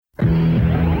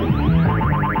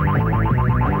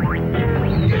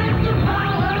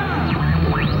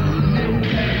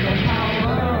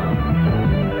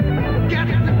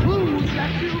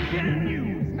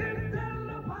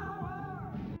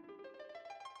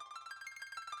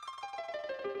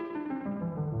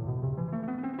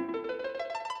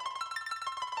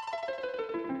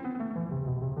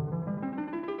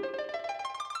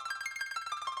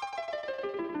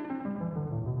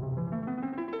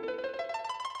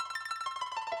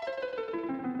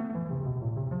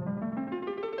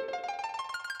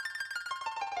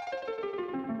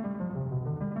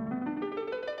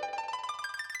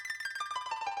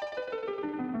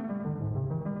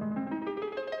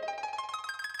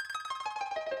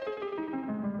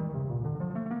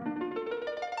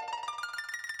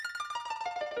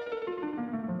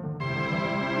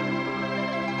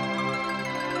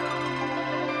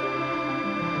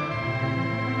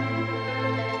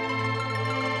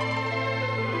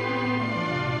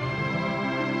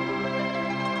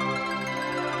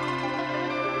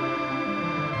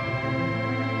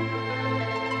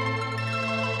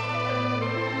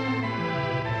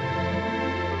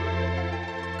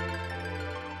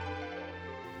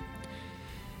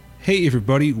Hey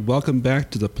everybody, welcome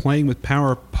back to the Playing with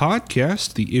Power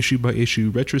podcast, the issue-by-issue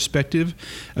retrospective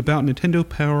about Nintendo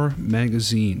Power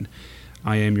Magazine.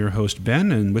 I am your host,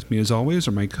 Ben, and with me as always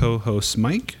are my co-hosts,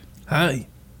 Mike. Hi.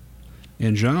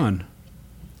 And John.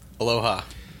 Aloha.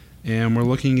 And we're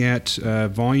looking at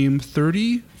Volume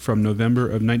 30 from November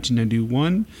of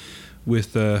 1991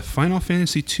 with Final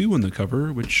Fantasy II on the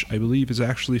cover, which I believe is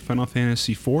actually Final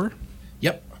Fantasy IV.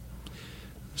 Yep.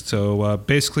 So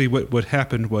basically what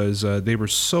happened was they were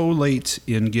so late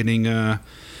in getting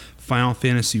Final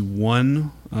Fantasy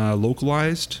I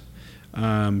localized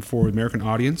for American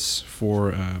audience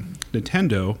for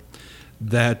Nintendo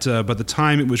that by the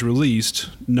time it was released,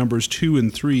 numbers 2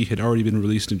 and 3 had already been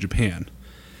released in Japan.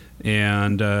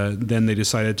 And then they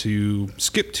decided to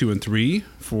skip 2 and 3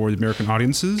 for the American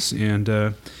audiences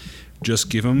and just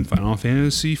give them Final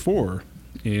Fantasy IV.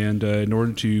 And in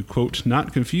order to, quote,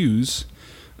 not confuse...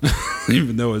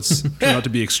 even though it's turned out to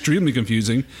be extremely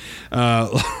confusing,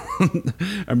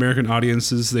 American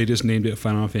audiences, they just named it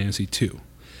Final Fantasy II.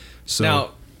 So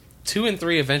now, 2 and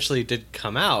 3 eventually did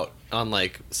come out on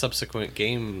like subsequent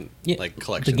game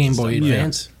collections. The Game Boy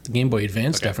Advance. Yeah. The Game Boy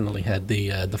Advance definitely had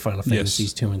the Final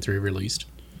Fantasies 2 and 3 released.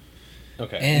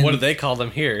 Okay. And what do they call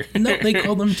them here? No, they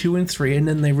called them 2 and 3, and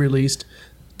then they released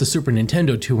the Super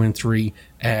Nintendo 2 and 3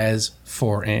 as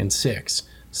 4 and 6.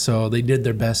 So they did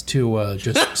their best to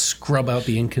just scrub out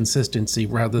the inconsistency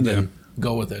rather than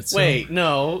go with it. So, Wait,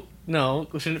 no.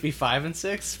 Shouldn't it be 5 and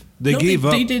 6? They gave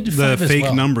up they did the 5 as fake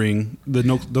well. numbering. They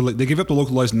gave up the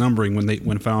localized numbering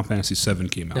when Final Fantasy VII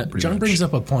came out. John brings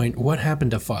up a point. What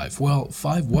happened to 5? Well,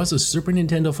 5 was a Super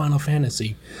Nintendo Final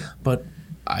Fantasy, but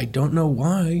I don't know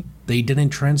why they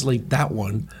didn't translate that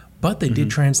one. But they did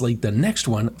translate the next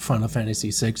one, Final Fantasy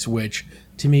VI, which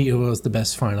to me it was the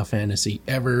best Final Fantasy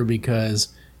ever because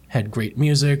it had great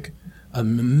music,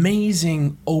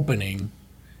 amazing opening.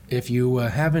 If you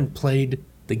haven't played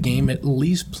the game, at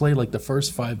least play like the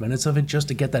first 5 minutes of it just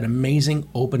to get that amazing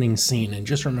opening scene. And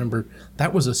just remember,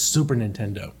 that was a Super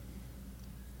Nintendo.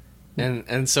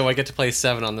 And so I get to play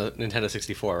 7 on the Nintendo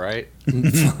 64, right?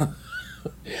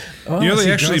 Well, You know, they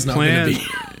see, actually John's not gonna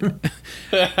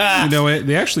planned.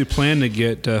 They actually planned to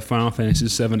get Final Fantasy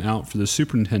VII out for the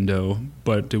Super Nintendo,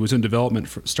 but it was in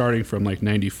development starting from like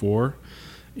 '94,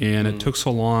 and it took so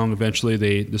long. Eventually,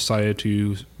 they decided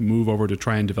to move over to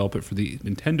try and develop it for the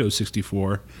Nintendo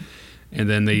 64, and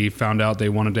then they found out they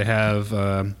wanted to have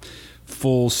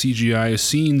full CGI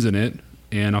scenes in it,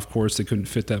 and of course, they couldn't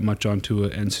fit that much onto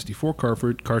an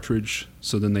N64 cartridge,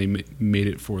 so then they made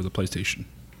it for the PlayStation.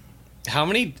 How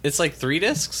many? It's like 3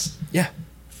 discs? Yeah.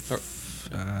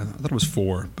 I thought it was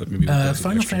 4, but maybe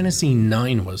Final Fantasy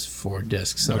 9 was 4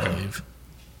 discs, I believe.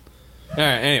 All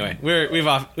right. Anyway,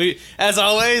 we as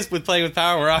always with Playing with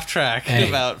Power, we're off track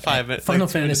about 5 minutes. Final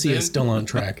Fantasy is still on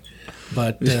track,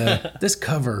 but this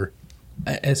cover,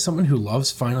 as someone who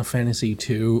loves Final Fantasy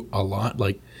 2 a lot,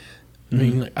 I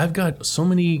mean, I've got so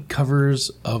many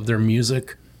covers of their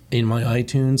music in my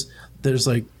iTunes.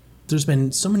 There's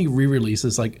been so many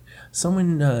re-releases. Like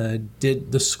someone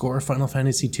did the score of Final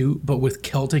Fantasy 2, but with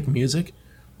Celtic music.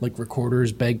 Like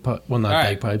recorders,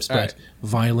 bagpipes, but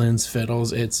violins,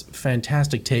 fiddles. It's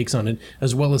fantastic takes on it,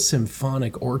 as well as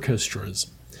symphonic orchestras.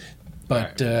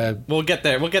 But we'll get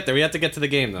there. We have to get to the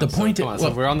game, though. The point is,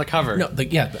 so we're on the cover. No,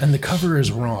 and the cover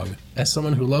is wrong. As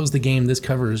someone who loves the game, this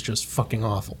cover is just fucking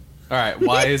awful. All right,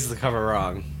 why is the cover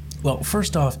wrong? Well,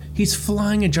 first off, he's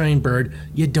flying a giant bird.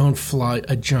 You don't fly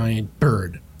a giant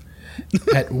bird.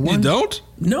 You don't?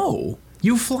 No,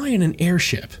 you fly in an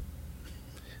airship.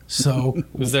 So,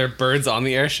 Was there birds on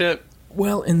the airship?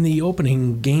 well, in the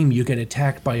opening game, you get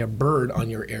attacked by a bird on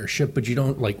your airship, but you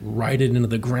don't ride it into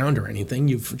the ground or anything.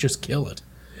 You just kill it.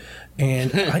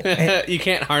 And you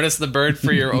can't harness the bird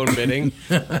for your own bidding.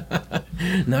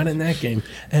 not in that game.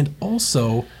 And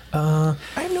also, I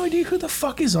have no idea who the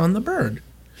fuck is on the bird,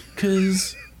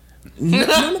 because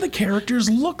none of the characters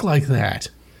look like that,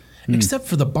 except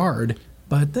for the bard.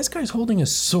 But this guy's holding a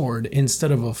sword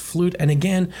instead of a flute, and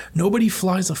again, nobody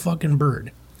flies a fucking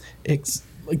bird. It's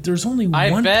there's only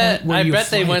one part where I you bet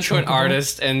they fly a went to an chocobo.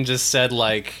 artist and just said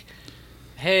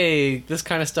hey, this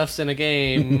kind of stuff's in a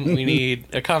game. We need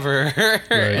a cover.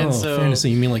 And so, fantasy.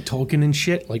 You mean like Tolkien and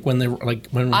shit? Like when they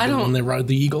when they ride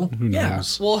the eagle? Yeah.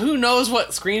 Well, who knows what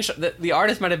screenshot? The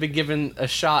artist might have been given a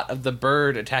shot of the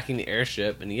bird attacking the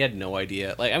airship, and he had no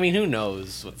idea. Who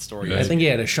knows what the story I is? think he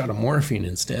had a shot of morphine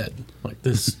instead.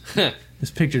 This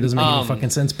picture doesn't make any fucking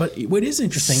sense. But what is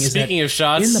interesting is that Speaking of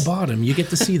shots, in the bottom you get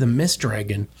to see the Mist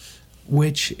Dragon,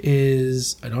 which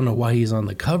is, I don't know why he's on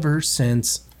the cover,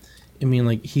 since I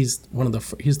mean, he's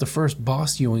the first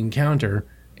boss you encounter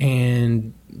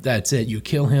and that's it. You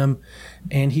kill him,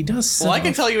 and he does. Well, I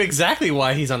can tell you exactly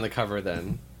why he's on the cover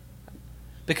then.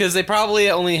 Because they probably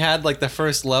only had like the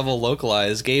first level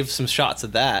localized, gave some shots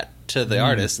of that to the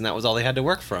artist, and that was all they had to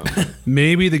work from.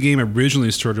 Maybe the game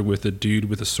originally started with a dude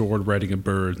with a sword riding a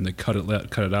bird, and they cut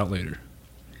it out later.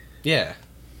 Yeah.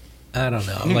 I don't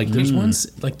know. Like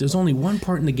there's only one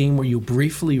part in the game where you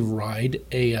briefly ride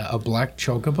a black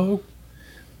chocobo,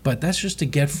 but that's just to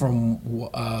get from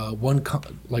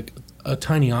like a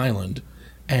tiny island,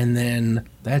 and then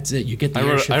that's it. You get the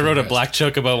airship. I rode a rest. black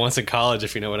chocobo once in college,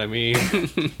 if you know what I mean.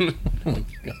 Oh my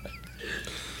god!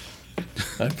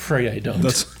 I pray I don't.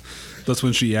 That's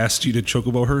when she asked you to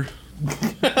chocobo her.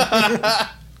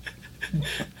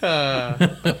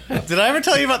 Did I ever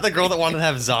tell you about the girl that wanted to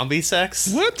have zombie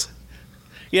sex? What?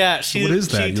 Yeah, What is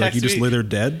that? You just lay there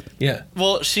dead? Yeah.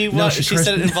 Well, she she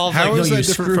said it involved How like is no, that you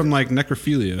different from like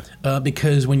necrophilia?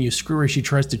 Because when you screw her, she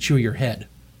tries to chew your head.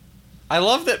 I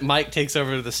love that Mike takes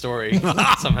over the story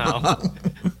somehow.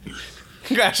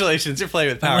 Congratulations, you're playing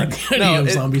with power. No,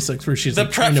 zombie sex where she's the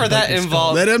like, prep trying to for that bite the skull.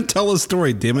 involved. Let him tell a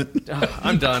story, damn it.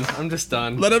 I'm done. I'm just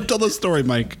done. Let him tell the story,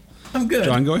 Mike. I'm good.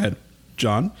 John, go ahead.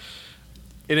 John?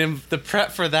 The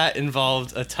prep for that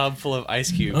involved a tub full of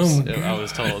ice cubes. Oh my I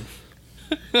was told.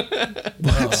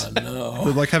 Oh no.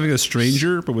 Like having a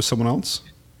stranger, but with someone else?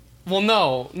 Well,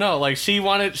 no. Like she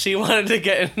wanted to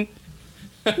get in.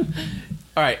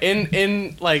 All right,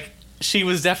 in like she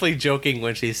was definitely joking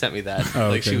when she sent me that. Oh,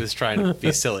 like she okay. was trying to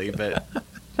be silly, but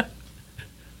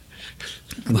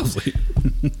Lovely.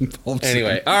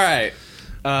 anyway. All right.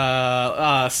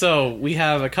 So we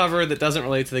have a cover that doesn't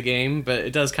relate to the game, but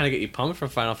it does kind of get you pumped from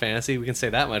Final Fantasy. We can say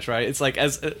that much, right? It's like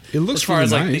it looks as far really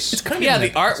as like nice. It's kind of the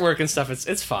epic. artwork and stuff.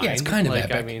 It's fine. Yeah, it's kind of like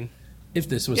epic. I mean, If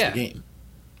this was Yeah. the game.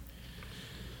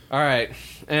 all right.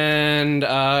 And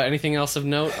anything else of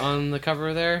note on the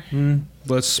cover there?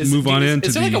 Let's move on into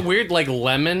Is there the... like a weird like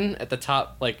lemon at the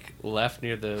top, like left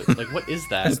near the like what is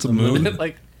that? That's a moon.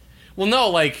 like, well, no,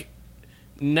 like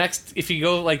next if you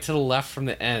go like to the left from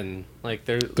the end, like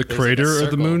there's the like, a crater of the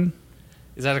circle. moon?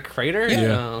 Is that a crater?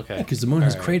 Yeah. Oh, okay. Because the moon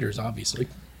has All right. craters, obviously.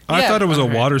 I Yeah, thought it was a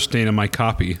alright. water stain on my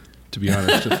copy, to be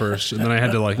honest, at first. And then I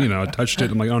had to, I touched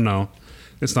it. I'm like, oh no,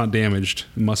 it's not damaged.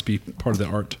 It must be part of the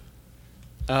art.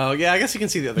 Oh yeah, I guess you can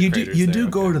see the other You do, craters. you there, do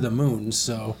okay. go to the moon,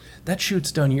 so that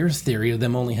shoots down your theory of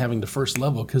them only having the first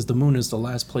level because the moon is the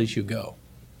last place you go.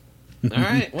 All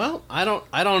right. Well, I don't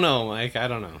know, Mike. I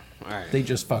don't know. All right. They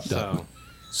just fucked up. So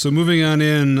So moving on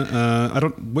in,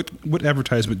 what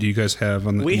advertisement do you guys have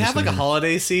on the? we in this have like a thing?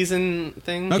 holiday season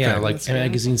thing. Okay. Yeah, like That's-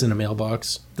 magazines in a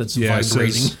mailbox that's Yeah, it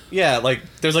vibrating. says- Yeah, like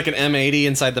there's like an M80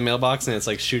 inside the mailbox, and it's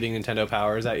like shooting Nintendo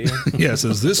powers at you. Yeah, it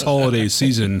says this holiday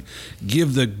season,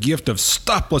 give the gift of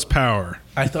stopless power.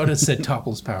 I thought it said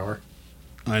topless power.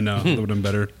 I know, that would have been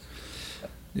better.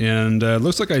 And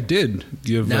looks like I did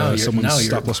give Now someone you're-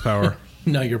 stopless power.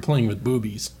 Now you're playing with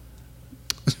boobies.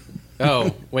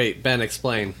 Oh, wait, Ben,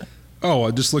 explain. Oh,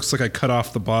 it just looks like I cut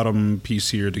off the bottom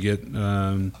piece here to get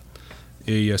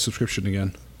a subscription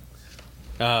again.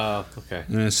 Oh, okay.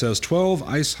 And it says 12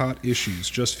 ice hot issues,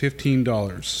 just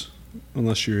 $15.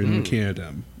 Unless you're in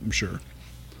Canada, I'm sure.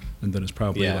 And then it's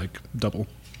probably Yeah. like double.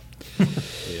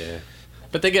 Yeah.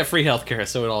 But they get free healthcare,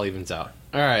 so it all evens out.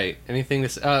 All right. Anything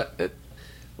this?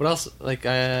 What else? Like,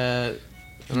 I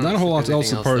don't Not know a whole if lot there's else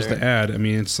anything as far as there. to add. I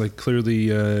mean, it's like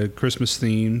clearly Christmas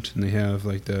themed, and they have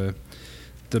like the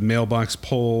mailbox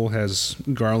pole has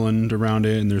garland around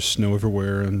it, and there's snow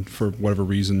everywhere, and for whatever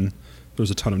reason, there's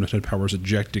a ton of Nintendo powers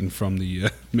ejecting from the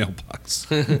mailbox.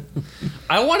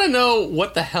 I want to know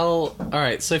what the hell. All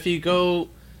right, so if you go,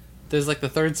 there's like the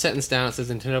third sentence down. It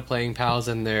says Nintendo playing pals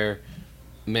and their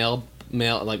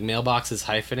mailbox is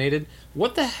hyphenated.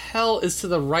 What the hell is to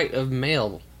the right of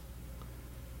mail?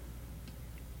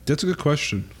 That's a good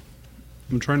question.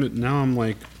 I'm trying to now. I'm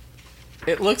like,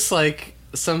 It looks like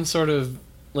some sort of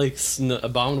like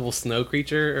abominable snow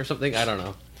creature or something. I don't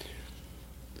know.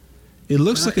 it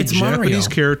looks like a it's Japanese Mario.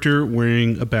 character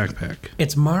wearing a backpack.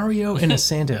 It's Mario in a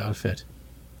Santa outfit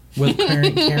with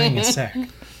carrying a sack.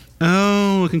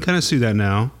 Oh, I can kind of see that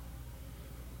now.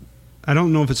 I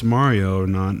don't know if it's Mario or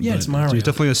not. Yeah, but it's Mario. He's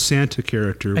definitely a Santa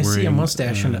character I wearing. see a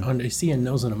mustache and I see a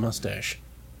nose and a mustache.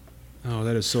 Oh,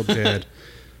 that is so bad.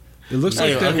 It looks like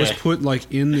Anyway, that was okay. put like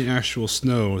in the actual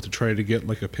snow to try to get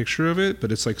like a picture of it,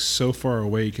 but it's like so far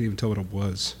away you can't even tell what it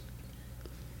was.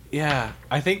 Yeah,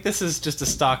 I think this is just a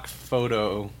stock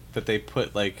photo that they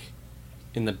put like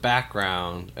in the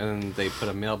background, and then they put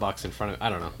a mailbox in front of. I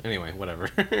don't know. Anyway, whatever.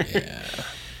 Yeah.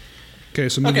 Okay,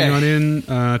 so moving Okay. on in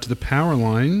to the power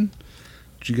line.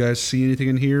 Did you guys see anything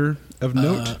in here of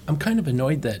note? I'm kind of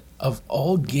annoyed that of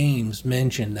all games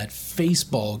mentioned that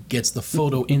Faceball gets the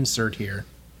photo insert here.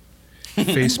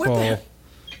 Faceball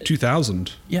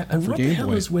 2000. Yeah, and for what the Game hell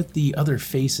Boy. is with the other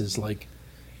faces? Like,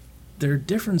 they're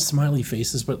different smiley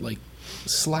faces, but like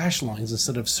slash lines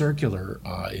instead of circular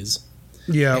eyes.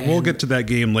 Yeah, we'll And- get to that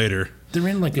game later. They're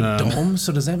in like a dome,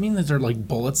 so does that mean that they're like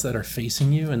bullets that are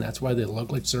facing you, and that's why they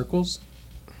look like circles?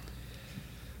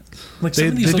 Like some They-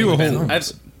 of these they do look a like whole-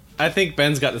 domes. I think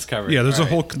Ben's got this covered. Yeah, there's All a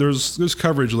whole there's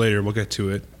coverage later. We'll get to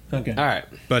it. Okay. All right.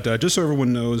 But just so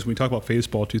everyone knows, when we talk about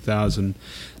Faceball 2000,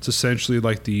 it's essentially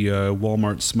like the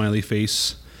Walmart smiley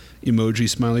face, emoji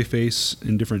smiley face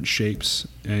in different shapes,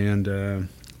 and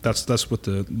that's what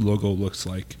the logo looks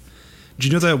like. Did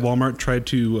you know that Walmart tried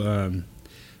to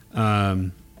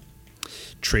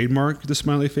trademark the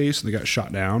smiley face and they got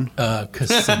shot down? Because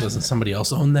doesn't somebody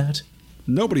else own that?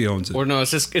 Nobody owns it. Or no,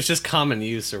 it's just common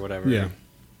use or whatever. Yeah.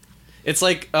 It's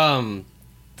like the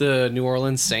New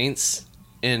Orleans Saints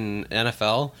in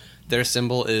NFL. Their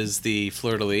symbol is the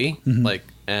fleur de lis, like,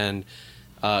 and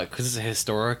because it's a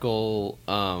historical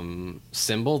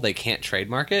symbol, they can't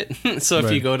trademark it. So if you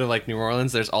Right. go to like New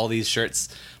Orleans, there's all these shirts,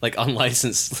 like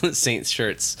unlicensed Saints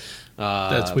shirts.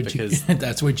 That's what because, you.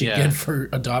 That's what you yeah. get for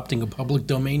adopting a public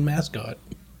domain mascot.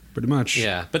 Pretty much.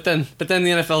 Yeah, but then the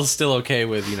NFL is still okay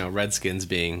with Redskins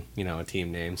being a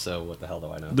team name. So what the hell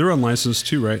do I know? They're unlicensed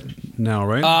too, right now,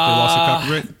 right? They lost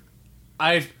the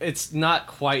copyright. It's not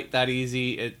quite that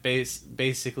easy. It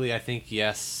basically I think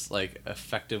yes, like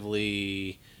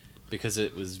effectively because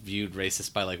it was viewed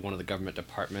racist by like one of the government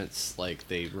departments, like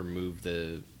they removed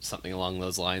something along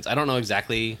those lines. I don't know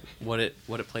exactly what it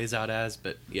plays out as,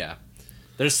 but yeah.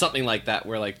 There's something like that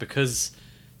where like because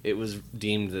it was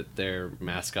deemed that their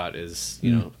mascot is,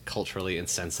 culturally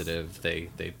insensitive, they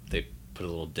put a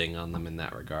little ding on them in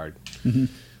that regard.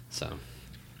 So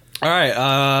all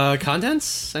right,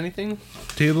 contents? Anything?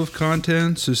 Table of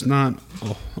contents is not.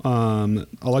 I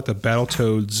like the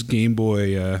Battletoads Game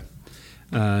Boy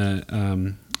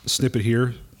snippet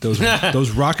here.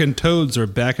 Those rockin' toads are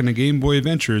back in a Game Boy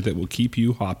Adventure that will keep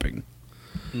you hopping.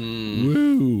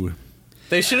 Woo!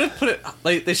 They should have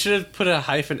put a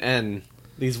hyphen N.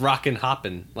 These rockin'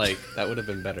 hoppin', like that would have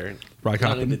been better. Rock Not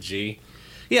hoppin'? in the G.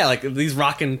 Yeah, like these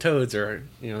rockin' toads are,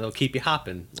 they'll keep you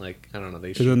hopping. Like I don't know,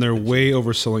 they should. And then they're way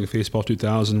overselling Faceball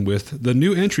 2000 with the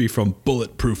new entry from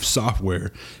Bulletproof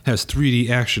Software has 3D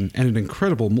action and an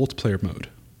incredible multiplayer mode.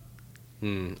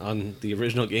 On the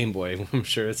original Game Boy. I'm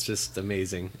sure it's just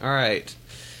amazing. All right.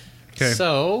 Okay.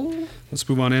 So Let's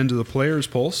move on into the Player's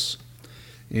Pulse.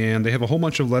 And they have a whole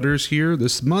bunch of letters here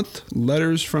this month.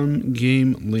 Letters from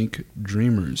Game Link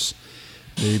Dreamers.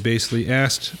 They basically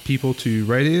asked people to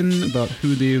write in about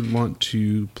who they want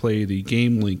to play the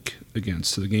Game Link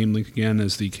against. So the Game Link, again,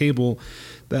 is the cable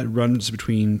that runs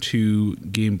between two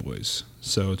Game Boys.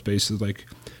 So it's basically like,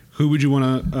 who would you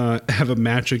want to have a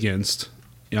match against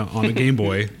on a Game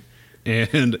Boy,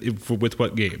 and with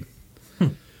what game?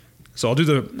 So I'll do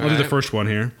the first one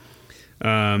here.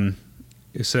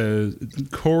 It says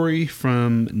Corey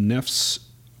from Nefs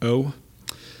O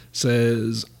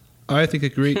says, I think a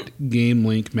great Game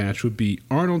Link match would be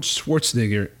Arnold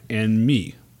Schwarzenegger and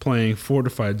me playing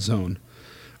Fortified Zone.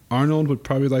 Arnold would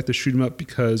probably like to shoot him up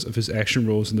because of his action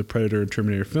roles in the Predator and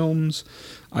Terminator films.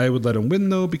 I would let him win,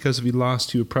 though, because if he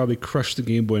lost, he would probably crush the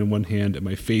Game Boy in one hand and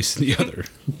my face in the other.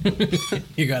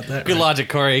 You got that. good right. logic,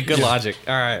 Corey. Good logic.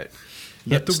 All right.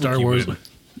 Yep, the Star Wookiee Wars. win.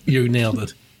 You nailed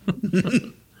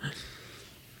it.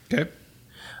 Okay.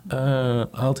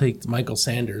 I'll take Michael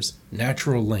Sanders.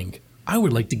 Natural Link. I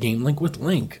would like to Game Link with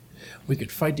Link. We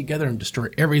could fight together and destroy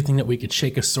everything that we could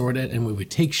shake a sword at, and we would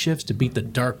take shifts to beat the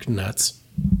Dark Nuts.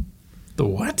 The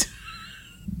what?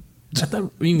 I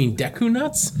thought you mean Deku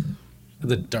Nuts?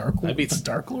 The Dark I beat- the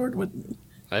Dark Lord? What?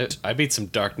 I beat some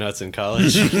dark nuts in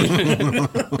college. Is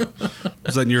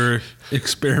that in your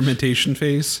experimentation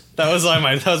phase? that was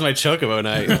my chocobo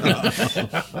night.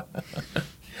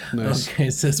 Nice. Okay,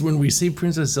 it says when we see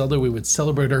Princess Zelda, we would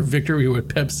celebrate our victory with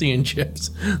Pepsi and chips.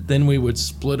 Then we would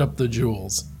split up the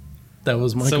jewels. That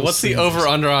was Michael. So what's the Sanders. over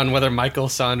under on whether Michael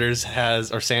Sanders has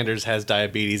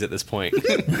diabetes at this point?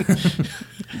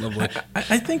 Lovely.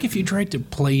 I think if you tried to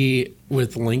play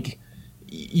with Link,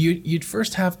 you'd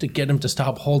first have to get him to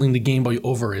stop holding the Game Boy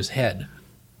over his head.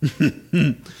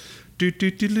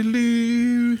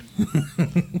 Do-do-do-do-do.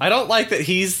 I don't like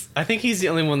that I think he's the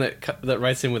only one that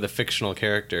writes in with a fictional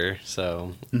character,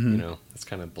 so that's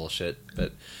kind of bullshit.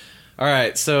 But all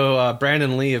right, so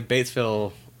Brandon Lee of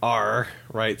Batesville R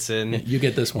writes in. You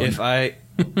get this one. If I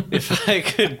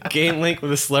could Game Link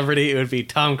with a celebrity, it would be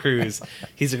Tom Cruise.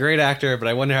 He's a great actor, but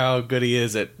I wonder how good he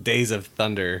is at Days of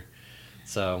Thunder.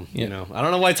 So, you know, I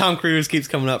don't know why Tom Cruise keeps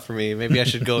coming up for me. Maybe I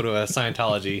should go to a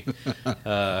Scientology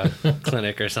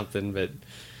clinic or something, but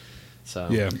so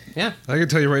Yeah. I can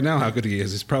tell you right now how good he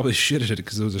is. He's probably shit at it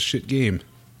because it was a shit game.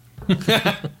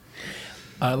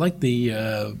 I like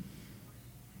the.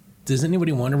 Does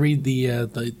anybody want to read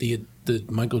the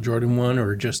Michael Jordan one,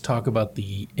 or just talk about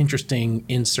the interesting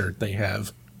insert they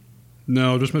have?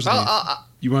 No, just mention.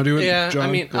 You want to do it? Yeah, John?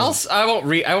 I mean, I won't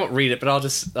read it, but I'll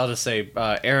just say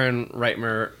Aaron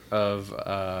Reitmeyer of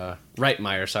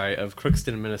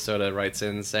Crookston, Minnesota, writes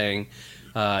in saying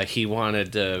he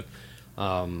wanted to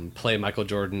play Michael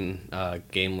Jordan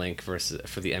Game Link for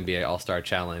the NBA All Star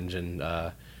Challenge,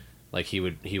 and like he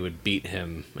would beat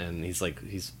him, and he's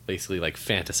basically like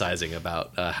fantasizing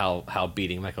about how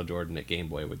beating Michael Jordan at Game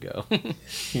Boy would go.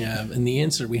 Yeah, in the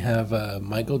insert we have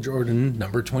Michael Jordan,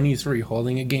 number 23,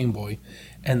 holding a Game Boy,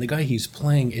 and the guy he's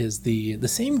playing is the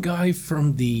same guy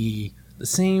from the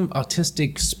same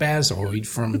autistic spazoid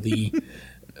from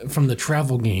the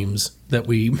travel games that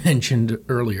we mentioned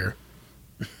earlier.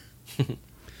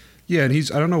 Yeah, and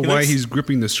I don't know why he's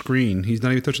gripping the screen. He's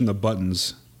not even touching the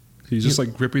buttons. He's just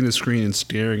like gripping the screen and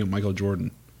staring at Michael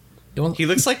Jordan. He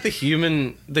looks like the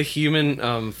human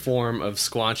form of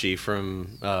Squanchy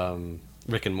from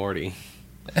Rick and Morty.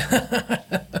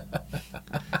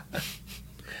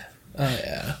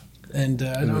 Yeah, and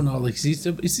I don't know. Like, is he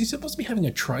supposed to be having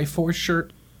a Triforce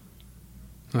shirt?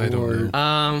 I don't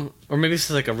know. Or maybe this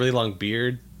is like a really long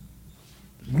beard.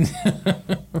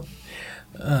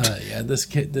 Yeah, this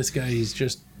guy, he's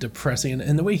just depressing,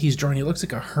 and the way he's drawn, he looks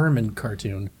like a Herman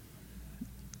cartoon.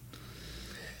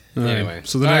 Anyway,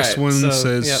 so the next one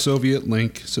says yep. Soviet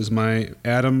Link. Says my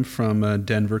Adam from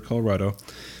Denver, Colorado.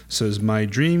 Says my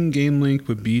dream game link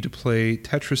would be to play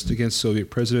Tetris against Soviet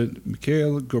President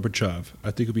Mikhail Gorbachev.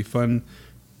 I think it would be fun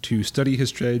to study his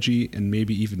strategy and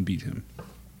maybe even beat him.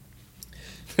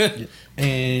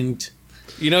 And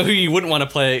you know who you wouldn't want to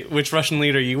play? Which Russian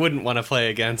leader you wouldn't want to play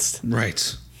against?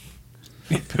 Right.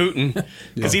 Putin,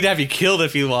 because he'd have you killed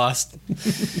if you lost.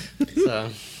 So.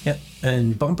 yeah,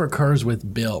 and bumper cars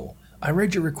with Bill. I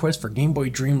read your request for Game Boy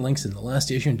Dream Links in the last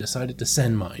issue and decided to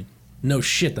send mine. No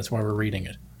shit, that's why we're reading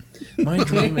it. My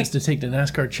dream is to take the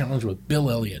NASCAR challenge with Bill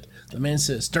Elliott. The man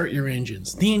says, start your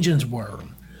engines. The engines whir.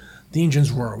 The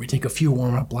engines roar. We take a few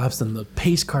warm-up laps, then the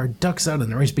pace car ducks out and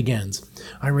the race begins.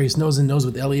 I race nose and nose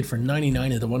with Elliott for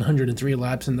 99 of the 103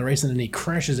 laps in the race, and then he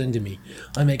crashes into me.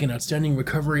 I make an outstanding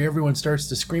recovery. Everyone starts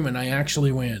to scream, and I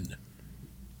actually win.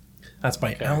 That's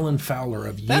by Alan Fowler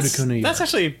of Utica, New York. That's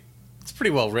actually, it's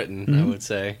pretty well written, I would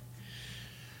say.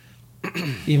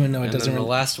 Even though it And doesn't then the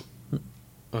really... last...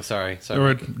 Oh, sorry. All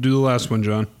right, do the last one,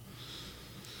 John.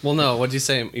 Well, no, what'd you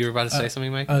say? You were about to say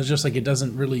something, Mike? I was just like, it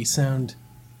doesn't really sound...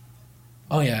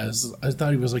 Oh, yeah, I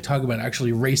thought he was like talking about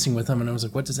actually racing with him, and I was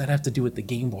like, what does that have to do with the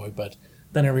Game Boy? But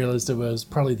then I realized it was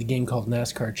probably the game called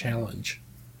NASCAR Challenge.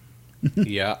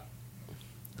 Yeah.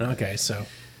 Okay, so...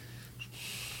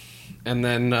 And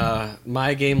then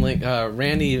my game link,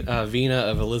 Randy Vina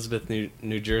of Elizabeth,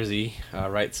 New Jersey,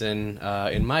 writes in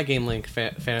my game link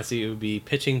fantasy, it would be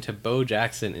pitching to Bo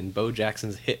Jackson in Bo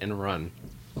Jackson's Hit and Run,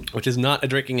 which is not a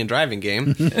drinking and driving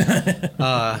game.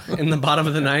 In the bottom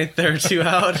of the ninth, there are 2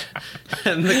 out,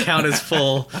 and the count is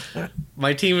full.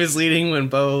 My team is leading when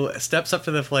Bo steps up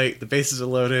to the plate. The bases are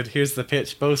loaded. Here's the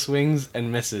pitch. Bo swings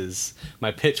and misses. My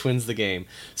pitch wins the game.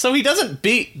 So he doesn't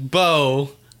beat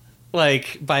Bo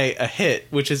like by a hit,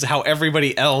 which is how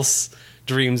everybody else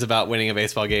dreams about winning a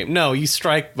baseball game. No, you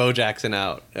strike Bo Jackson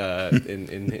out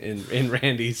in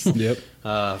Randy's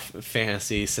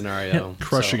fantasy scenario,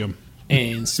 Crushing him.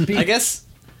 And I guess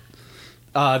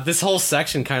this whole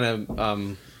section kind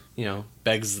of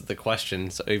begs the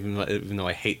question. So even though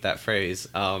I hate that phrase,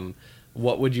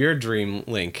 what would your dream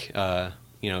link game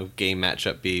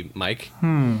matchup be, Mike?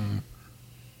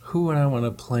 who would I want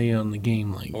to play on the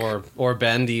Game Link? Or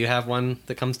Ben, do you have one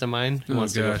that comes to mind? Who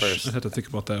wants to go first? I had to think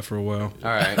about that for a while. All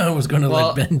right. I was going to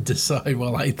let Ben decide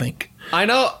while I think. I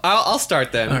know. I'll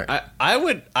start then. All right.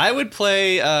 I would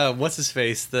play what's his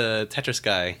face, the Tetris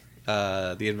guy,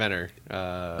 the inventor.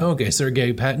 Okay,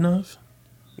 Sergei Patinov.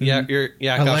 Yeah,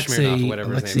 Yakov Smirnoff,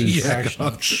 whatever his name is.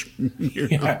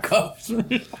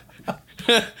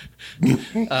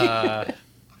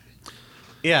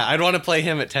 Yeah, I'd want to play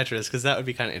him at Tetris because that would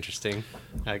be kind of interesting.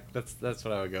 That's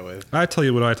what I would go with. I tell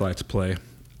you what I'd like to play.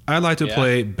 I'd like to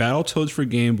play Battletoads for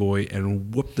Game Boy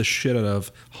and whoop the shit out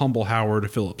of Humble Howard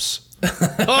Phillips.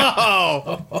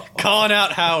 Oh, calling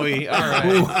out Howie. All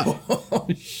right. Oh,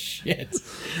 shit.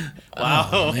 Wow.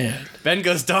 Oh, man. Ben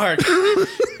goes dark.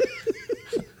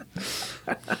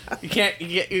 You can't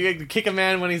kick a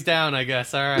man when he's down, I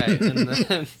guess. All right. And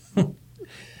then,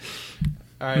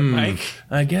 All right, Mike.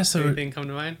 I guess Anything come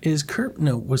to mind? was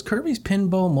Kirby's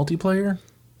Pinball multiplayer,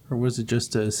 or was it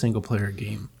just a single player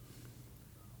game?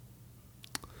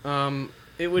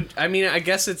 It would. I mean, I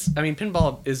guess it's. I mean,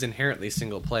 pinball is inherently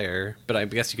single player, but I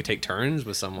guess you could take turns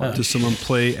with someone. Does someone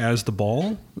play as the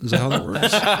ball? Is that how that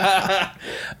works?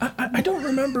 I don't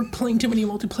remember playing too many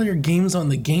multiplayer games on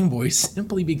the Game Boy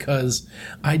simply because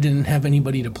I didn't have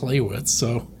anybody to play with.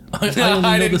 So I only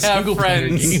know didn't the have single player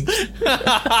friends. games.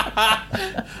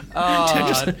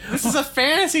 This is a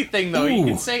fantasy thing, though. You Ooh.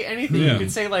 can say anything. Yeah. You can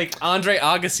say like Andre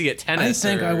Agassi at tennis. I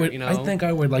think I would. You know? I think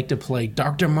I would like to play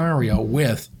Dr. Mario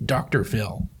with Dr.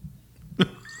 Phil.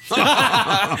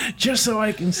 Just so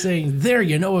I can say, there,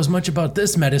 you know as much about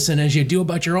this medicine as you do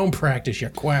about your own practice, you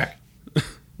quack.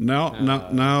 Now,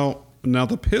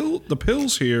 the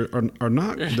pills here are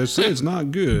not. They say it's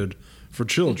not good for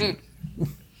children.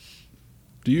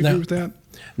 Do you agree with that?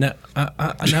 Now,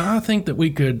 I think that we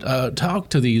could talk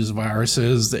to these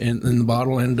viruses in the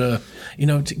bottle and, to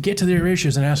get to their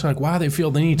issues and ask like why they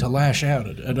feel the need to lash out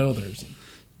at others.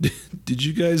 Did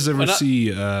you guys ever see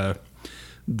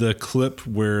the clip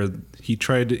where he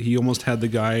almost had the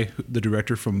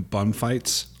director from Bun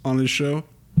Fights on his show?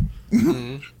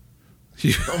 Oh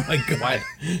my god!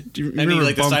 Do you And he remember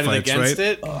like Bum decided Fights, against right?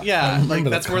 it. Yeah, like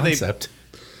that's where concept.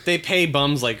 they pay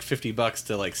bums like $50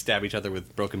 to like stab each other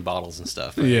with broken bottles and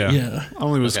stuff. Right? Yeah. Yeah. I don't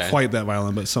think it was Okay. quite that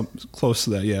violent, but some close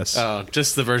to that, yes. Oh,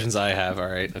 just the versions I have. All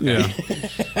right. Okay.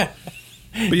 Yeah.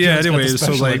 But yeah, John's got the anyways, so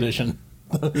special like, edition.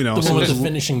 you know, The so one with there's- the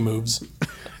finishing moves.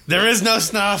 There is no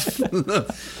snuff.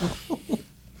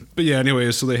 but yeah,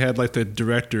 anyways, so they had like the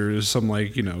director is some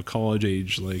like, college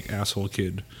age like asshole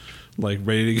kid like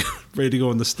ready to go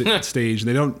on the stage.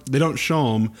 And they don't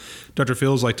show him. Dr.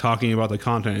 Phil's like talking about the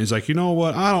content. He's like, you know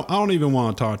what? I don't even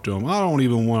want to talk to him. I don't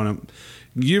even want to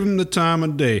give him the time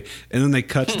of day. And then they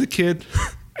cut to the kid,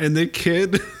 and the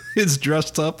kid is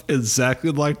dressed up exactly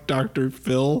like Dr.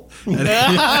 Phil and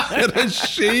has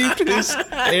shaved his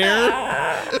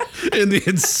hair in the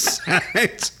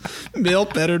exact male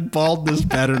pattern baldness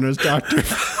pattern as Dr.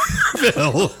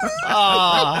 Phil.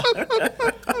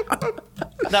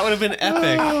 That would have been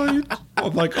epic.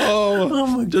 I'm like,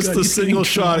 my just God, the you're single getting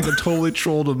shot, I could totally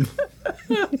trolled him.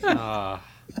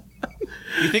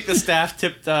 You think the staff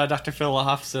tipped Dr. Phil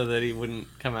off so that he wouldn't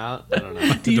come out? I don't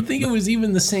know. Do you think it was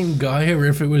even the same guy, or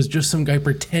if it was just some guy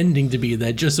pretending to be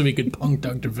that just so he could punk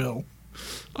Dr. Phil?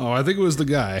 Oh, I think it was the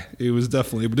guy. It was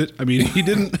definitely, but he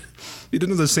didn't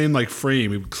have the same like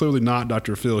frame. He was clearly not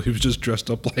Dr. Phil. He was just dressed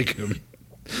up like him,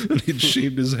 and he'd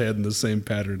shaved his head in the same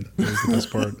pattern. That was the best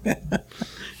part.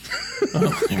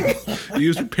 He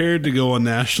was prepared to go on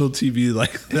national TV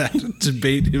like that to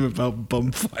debate him about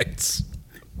bum fights.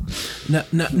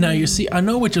 Now, you see, I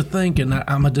know what you're thinking.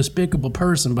 I'm a despicable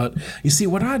person, but you see,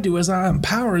 what I do is I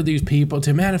empower these people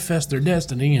to manifest their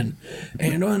destiny and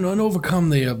overcome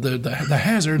the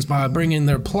hazards by bringing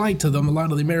their plight to them. A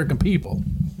lot of the American people.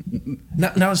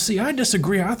 Now, see, I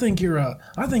disagree. I think you're a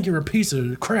piece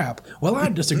of crap. Well, I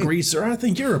disagree, sir. I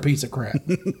think you're a piece of crap.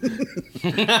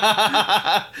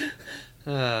 I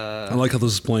like how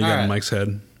this is playing out in right. Mike's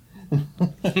head.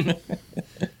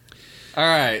 All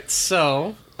right,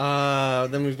 so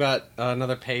then we've got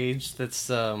another page that's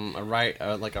a write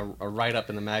up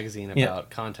in the magazine about Yeah.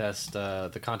 contest,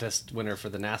 the contest winner for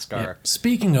the NASCAR.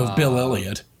 Speaking of Bill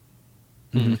Elliott.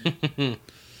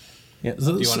 Yeah,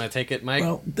 Do you want to take it, Mike?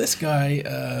 Well, this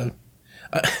guy.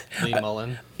 Lee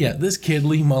Mullen. Yeah, this kid,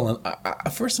 Lee Mullen.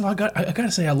 First of all, I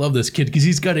gotta say I love this kid because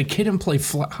he's got a kid and play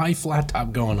high flat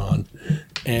top going on,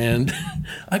 and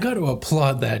I got to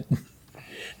applaud that.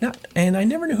 Now, and I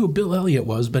never knew who Bill Elliott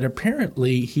was, but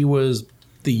apparently he was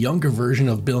the younger version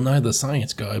of Bill Nye the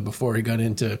Science Guy before he got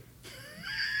into.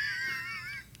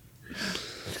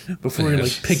 Before he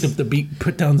like picked up the beat,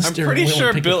 put down the I'm steering pretty wheel. and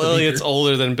sure picked up Bill the Elliott's beaker.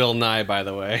 older than Bill Nye, by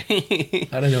the way.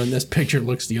 I don't know. In this picture, it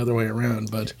looks the other way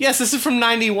around, but Yes, this is from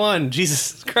 '91.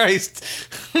 Jesus Christ.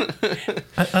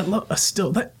 I love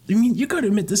still that. I mean, you got to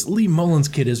admit this Lee Mullins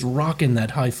kid is rocking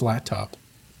that high flat top.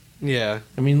 Yeah.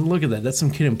 I mean, look at that. That's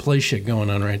some kid and play shit going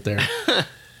on right there.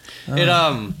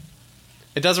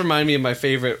 It does remind me of my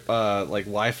favorite like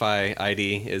Wi-Fi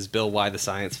ID is Bill Y the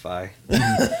Science Fi.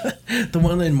 The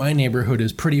one in my neighborhood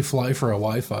is pretty fly for a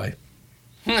Wi-Fi.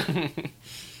 The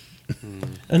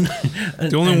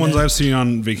only ones I've seen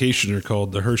on vacation are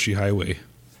called the Hershey Highway,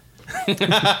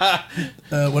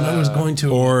 when I was going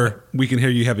to or We Can Hear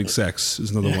You Having Sex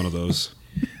is another one of those.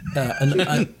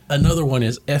 another one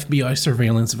is FBI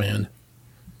surveillance van.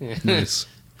 Nice.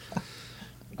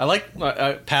 I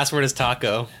like password is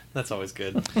taco. That's always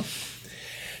good.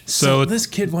 So this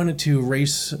kid wanted to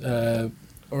race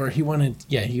or he won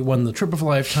the Trip of a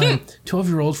Lifetime.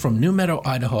 12-year-old from New Meadow,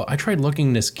 Idaho. I tried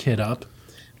looking this kid up,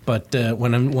 but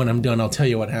when I'm done, I'll tell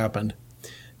you what happened. It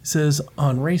says,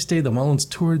 on race day, the Mullins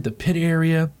toured the pit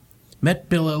area, met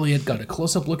Bill Elliott, got a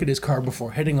close-up look at his car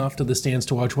before heading off to the stands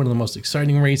to watch one of the most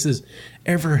exciting races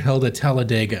ever held at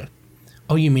Talladega.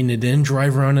 Oh, you mean it didn't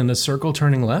drive around in a circle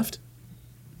turning left?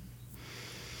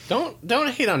 Don't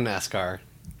hate on NASCAR,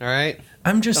 all right?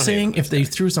 I'm just saying, if they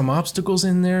threw some obstacles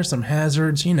in there, some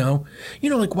hazards, like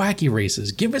wacky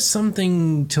races, give us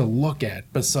something to look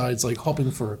at besides like hoping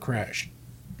for a crash.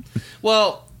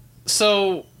 Well,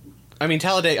 so I mean,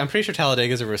 Talladega. I'm pretty sure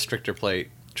Talladega is a restrictor plate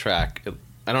track.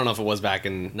 I don't know if it was back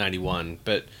in '91,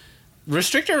 but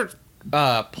restrictor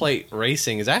plate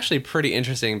racing is actually pretty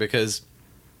interesting because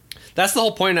that's the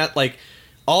whole point. That like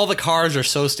all the cars are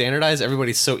so standardized,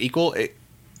 everybody's so equal.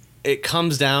 It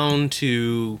comes down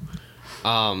to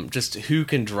just who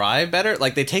can drive better.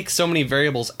 Like they take so many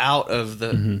variables out of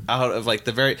the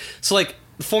so like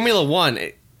Formula One.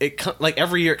 Like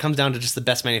every year it comes down to just the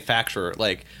best manufacturer.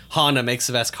 Like Honda makes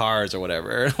the best cars or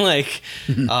whatever. Like,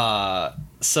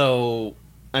 so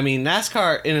I mean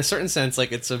NASCAR in a certain sense,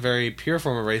 like it's a very pure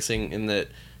form of racing in that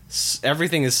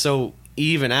everything is so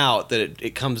even out that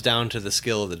it comes down to the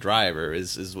skill of the driver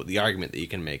is what the argument that you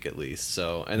can make at least.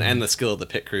 So and the skill of the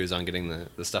pit crews on getting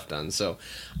the stuff done. So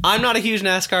I'm not a huge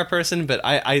NASCAR person, but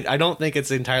I don't think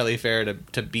it's entirely fair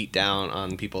to beat down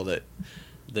on people that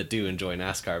do enjoy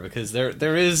NASCAR because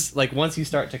there is like once you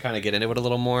start to kind of get into it a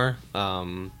little more,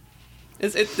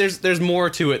 there's more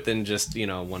to it than just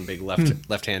one big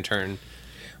left hand turn.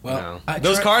 Well,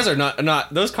 those cars are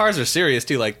not those cars are serious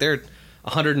too. Like they're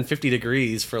 150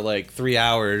 degrees for like 3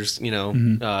 hours. You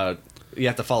have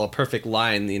to follow a perfect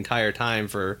line the entire time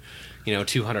for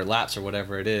 200 laps or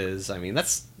whatever it is. I mean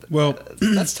that's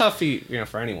tough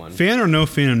for anyone. Fan or no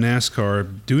fan of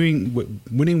NASCAR,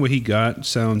 winning what he got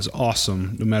sounds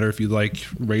awesome. No matter if you like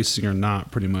racing or not,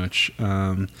 pretty much.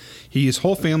 His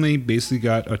whole family basically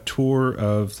got a tour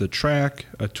of the track,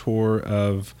 a tour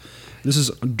of. This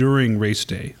is during race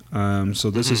day,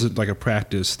 so this isn't like a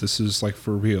practice. This is like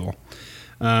for real.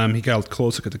 He got a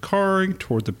close look at the car,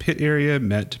 toured the pit area,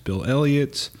 met Bill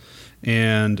Elliott,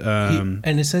 and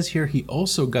it says here he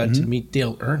also got to meet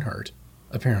Dale Earnhardt.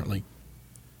 Apparently.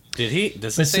 Did he?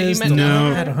 Does it it say he met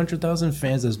No. Had 100,000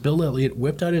 fans as Bill Elliott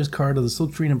whipped out his car to the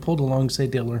slipstream and pulled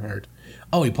alongside Dale Earnhardt.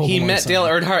 Oh, he met Dale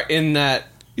Earnhardt in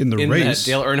the race.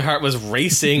 That Dale Earnhardt was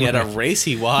racing at a race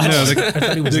he watched. No, I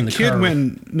thought he was in the car.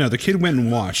 The kid went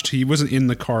and watched. He wasn't in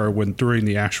the car during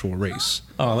the actual race.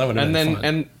 Oh, that would have been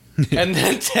fun.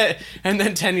 And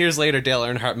then 10 years later, Dale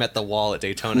Earnhardt met the wall at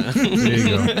Daytona. There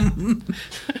you go.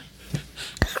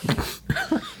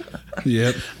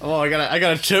 Yep. Oh, I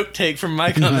got a choke take from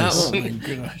Mike on that one. Oh my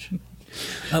gosh!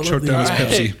 Choked down his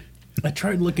Pepsi. I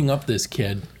tried looking up this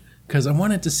kid because I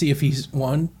wanted to see if he's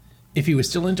if he was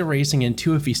still into racing, and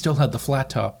two, if he still had the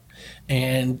flat top.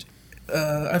 And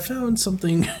I found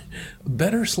something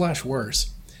better /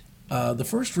 worse. The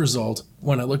first result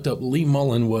when I looked up Lee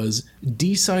Mullen was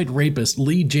D-side rapist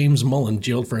Lee James Mullen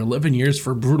jailed for 11 years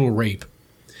for brutal rape.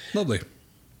 Lovely.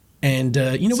 And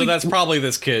so that's probably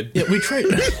this kid. Yeah, we tried.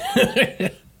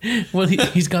 Well,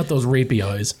 he's got those rapey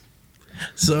eyes.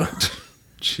 So,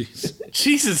 jeez,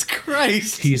 Jesus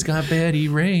Christ, he's got Betty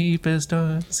rapist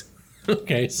eyes.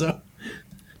 Okay, so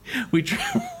we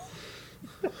tried.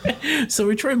 So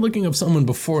we tried looking up someone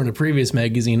before in a previous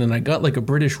magazine, and I got like a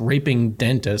British raping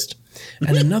dentist,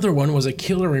 and another one was a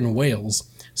killer in Wales.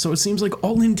 So it seems like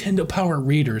all Nintendo Power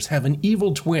readers have an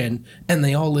evil twin, and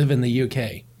they all live in the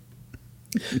UK.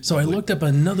 So I looked up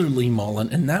another Lee Mullen,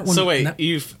 and that one. So wait,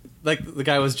 the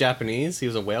guy was Japanese? He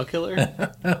was a whale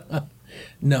killer?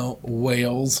 No,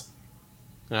 Wales.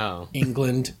 Oh.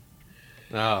 England.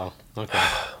 Oh, okay.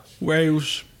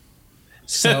 Wales.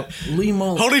 So Lee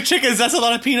Mullen. Holy chickens! That's a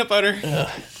lot of peanut butter.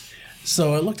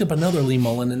 So I looked up another Lee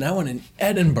Mullen, and that one in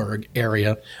Edinburgh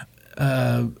area.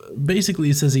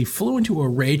 Basically, it says he flew into a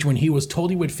rage when he was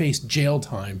told he would face jail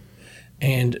time,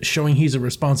 and showing he's a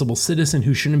responsible citizen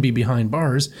who shouldn't be behind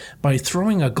bars by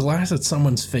throwing a glass at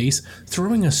someone's face,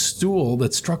 throwing a stool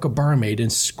that struck a barmaid,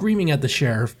 and screaming at the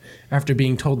sheriff after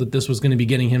being told that this was going to be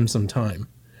getting him some time.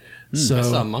 So I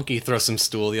saw a monkey throw some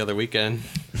stool the other weekend.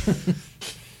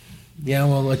 Yeah,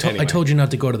 well, I told you not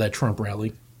to go to that Trump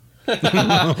rally.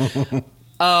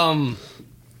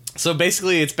 So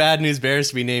basically, it's bad news bears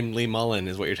to be named Lee Mullen,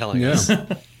 is what you're telling us.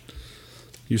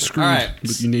 You're screwed. All right.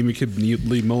 You name your kid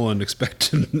Lee Mullen,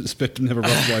 expect him to have a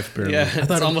rough life, apparently. Yeah,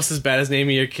 it's almost as bad as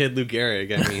naming your kid Lou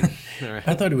Gehrig. I mean, all right.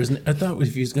 I thought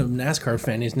if he was a NASCAR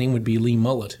fan, his name would be Lee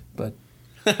Mullet, but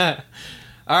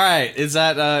All right, is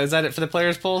that it for the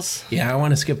players' polls? Yeah, I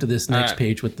want to skip to this next right.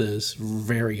 page with this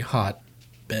very hot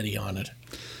Betty on it.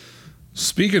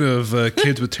 Speaking of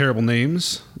kids with terrible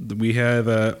names, we have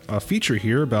a feature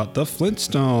here about the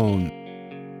Flintstone.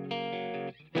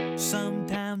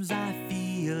 Sometimes I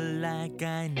feel like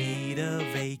I need a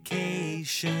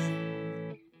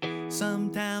vacation.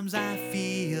 Sometimes I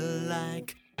feel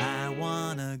like I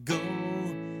wanna go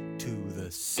to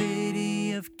the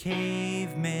city of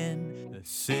cavemen, the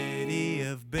city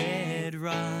of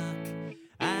bedrock.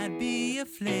 I'd be a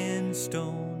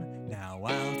Flintstone, now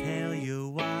I'll tell you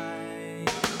why.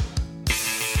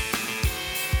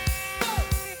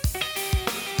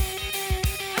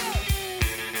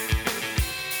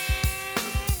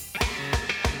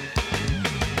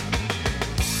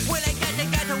 Well, I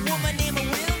got a woman named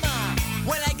Wilma.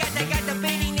 Well, I got a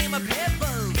baby named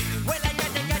Pebble. Well, I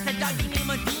got a doggy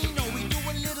named Dino. We do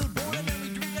a little boredom and we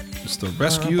drink a little. It's the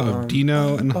rescue of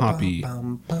Dino and Hoppy.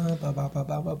 Well,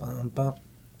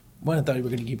 I thought you were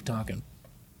going to keep talking.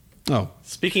 Oh,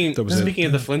 Speaking That was it.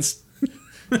 of the Flintstones.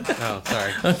 Oh,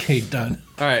 sorry. Okay, done.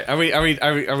 All right, are we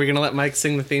gonna let Mike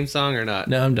sing the theme song or not?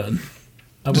 Now I'm done.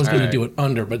 I was going to Alright. do it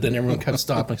under, but then everyone kept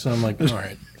stopping, so I'm like, all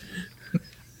right.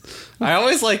 I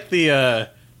always like the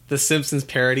Simpsons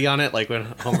parody on it, like when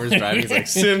Homer's driving, he's like,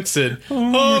 Simpson,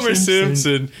 Homer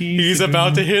Simpson, he's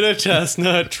about to hit a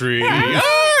chestnut tree.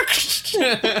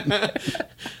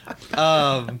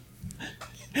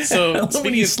 So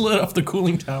When he slid off the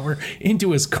cooling tower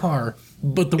into his car,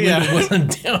 but the window Yeah.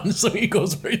 wasn't down, so he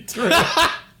goes right through.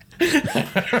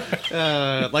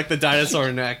 like the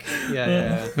dinosaur neck.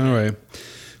 Yeah. all right.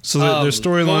 So their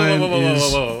storyline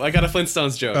is Whoa. I got a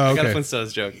Flintstones joke. Oh, I got a okay.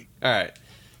 Flintstones joke. All right.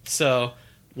 So,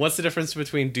 what's the difference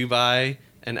between Dubai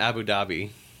and Abu Dhabi?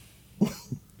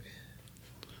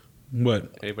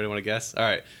 what? Anybody want to guess? All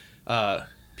right.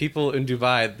 People in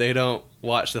Dubai, they don't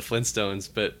watch the Flintstones,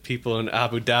 but people in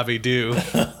Abu Dhabi do.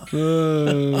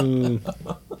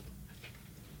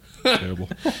 Terrible.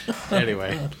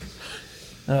 Anyway.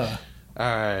 All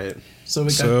right. So we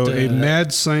got So a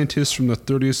mad scientist from the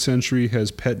 30th century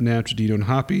has pet napped Dino and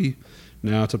Hoppy.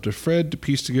 Now it's up to Fred to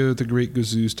piece together the Great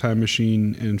Gazoo's time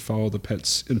machine and follow the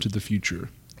pets into the future.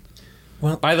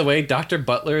 By the way, Dr.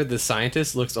 Butler, the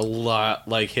scientist, looks a lot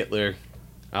like Hitler.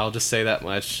 I'll just say that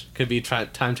much. Could be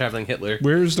time traveling Hitler.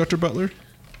 Where's Dr. Butler?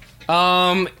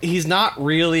 He's not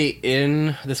really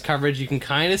in this coverage. You can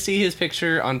kind of see his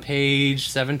picture on page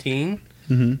 17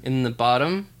 in the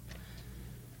bottom.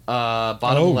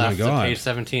 Bottom Oh my left of God. page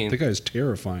 17. That guy's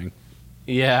terrifying.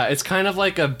 Yeah, it's kind of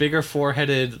like a bigger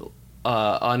four-headed,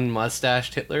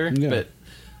 unmustached Hitler. Yeah. But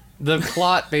the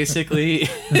plot basically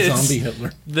is zombie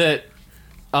Hitler. that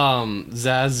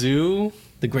Zazu,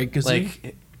 The Great Gazoo?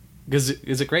 like, Gazoo,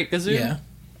 is it Great Gazoo? yeah.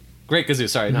 Great Gazoo,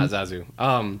 sorry, not Zazu.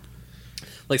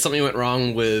 Like something went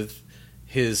wrong with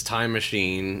his time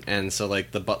machine, and so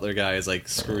like the butler guy is like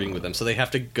screwing with them. So they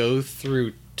have to go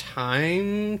through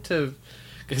time to,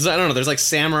 because I don't know. There's like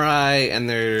samurai, and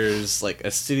there's like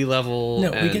a city level.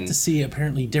 No, and, we get to see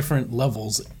apparently different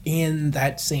levels in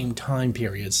that same time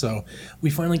period. So we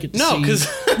finally get to No, see. 'cause-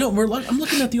 No, I'm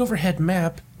looking at the overhead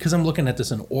map because I'm looking at this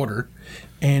in order,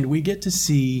 and we get to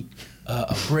see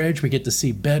a bridge. We get to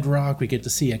see bedrock. We get to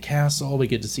see a castle. We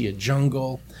get to see a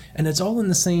jungle, and it's all in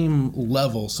the same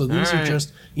level. So these are Alright.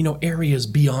 just areas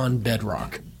beyond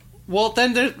bedrock. Well,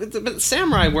 then, but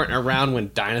samurai weren't around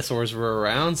when dinosaurs were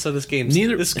around. So this game is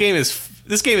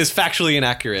factually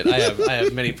inaccurate. I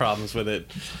have many problems with it.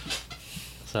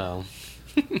 So.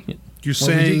 You're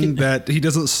saying that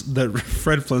that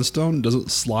Fred Flintstone doesn't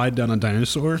slide down a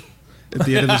dinosaur at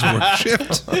the end of his work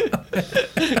shift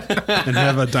and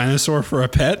have a dinosaur for a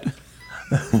pet?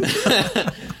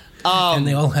 And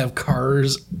they all have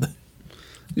cars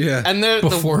Yeah. And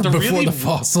before really, the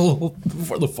fossils.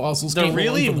 the came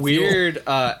really along for the fuel. weird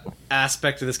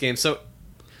aspect of this game. So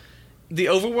the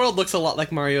overworld looks a lot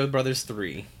like Mario Brothers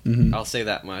 3. I'll say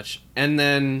that much. And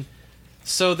then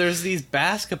so there's these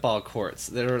basketball courts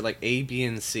that are like A, B,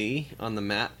 and C on the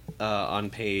map on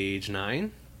page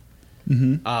 9.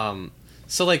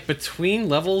 So like between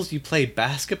levels, you play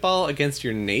basketball against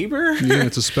your neighbor. Yeah,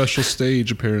 it's a special stage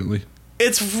apparently.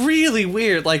 It's really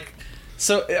weird. Like,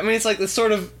 so I mean, it's like this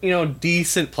sort of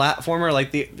decent platformer.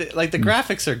 Like the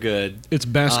graphics are good. It's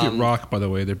basket rock, by the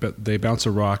way. They bounce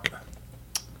a rock.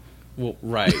 Well,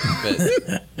 right,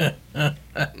 but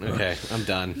okay, I'm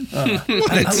done.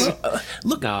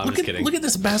 Look, No, I'm look just at kidding. look at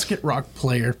this basket rock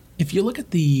player. If you look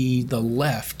at the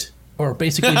left, or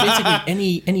basically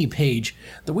any page,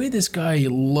 the way this guy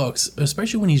looks,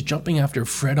 especially when he's jumping after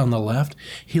Fred on the left,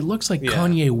 he looks like Yeah.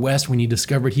 Kanye West when he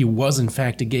discovered he was in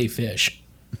fact a gay fish.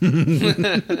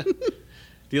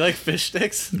 Do you like fish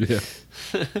sticks? Yeah.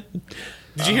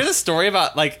 Did you hear the story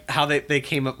about like how they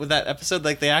came up with that episode?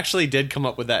 Like they actually did come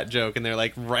up with that joke, and they're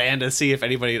like ran to see if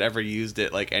anybody had ever used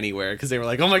it like anywhere because they were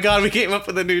like, "Oh my god, we came up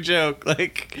with a new joke!"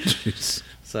 Like, Jeez.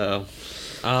 so,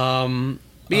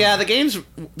 but yeah,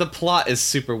 the plot is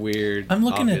super weird. I'm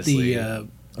looking obviously.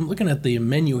 at the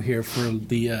menu here for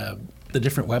the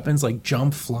different weapons like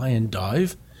jump, fly, and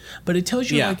dive, but it tells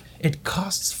you Yeah. like it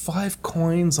costs 5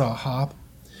 coins a hop,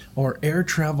 or air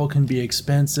travel can be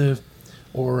expensive,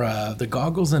 or the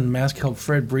goggles and mask help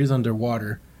Fred breathe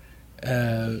underwater.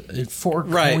 4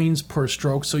 Right. coins per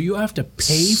stroke, so you have to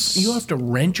pay. You have to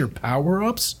rent your power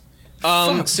ups.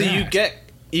 So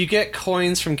you get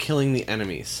coins from killing the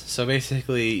enemies. So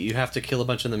basically, you have to kill a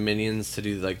bunch of the minions to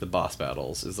do like the boss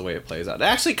battles. Is the way it plays out. It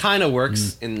actually kind of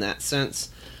works in that sense.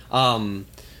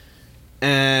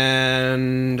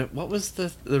 And what was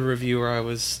the reviewer I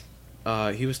was?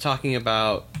 He was talking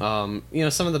about some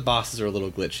of the bosses are a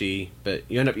little glitchy, but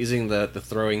you end up using the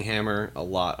throwing hammer a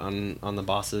lot on the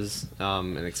bosses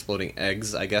and exploding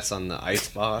eggs, I guess, on the ice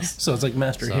boss. So it's like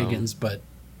Master So- Higgins, but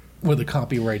with a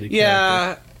copyrighted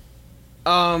character.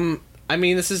 Yeah. I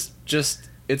mean, this is just,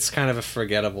 it's kind of a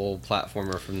forgettable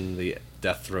platformer from the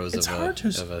death throes It's of hard to-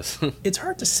 of a It's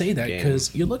hard to say that Game.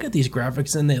 because you look at these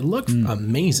graphics and they look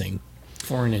amazing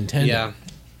for a Nintendo. yeah.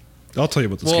 I'll tell you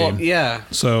about this Well, game. yeah.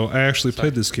 So I actually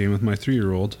played this game with my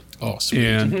 3-year-old, Oh, sweet.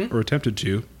 and or attempted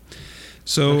to.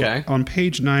 So Okay. on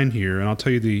page 9 here, and I'll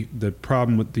tell you the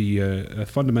problem with the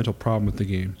fundamental problem with the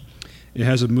game. It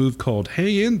has a move called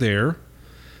 "Hang in there."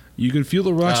 You can feel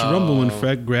the rocks rumble when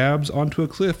Fred grabs onto a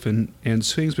cliff and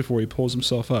swings before he pulls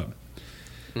himself up.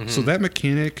 So that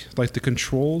mechanic, like the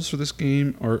controls for this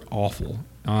game, are awful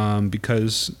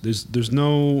because there's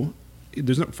no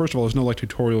first of all, there's no like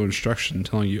tutorial instruction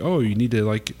telling you, oh, you need to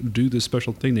like do this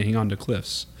special thing to hang on to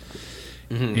cliffs,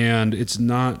 and it's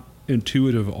not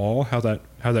intuitive at all how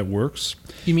that works.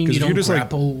 You mean 'Cause you if you're don't just, like-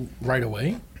 grapple right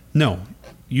away? No,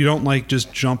 you don't like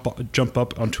just jump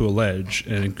up onto a ledge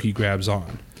and he grabs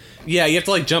on. Yeah, you have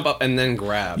to like jump up and then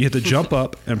grab. You have to jump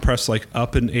up and press like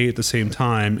up and A at the same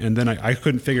time, and then I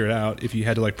couldn't figure it out if you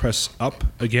had to like press up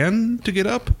again to get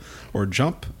up or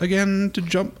jump again to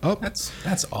jump up. That's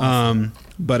awful.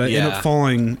 But I end Yeah. up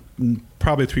falling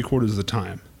probably 3/4 of the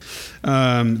time.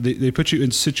 They put you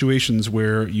in situations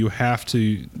where you have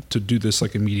to do this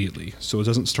like immediately, so it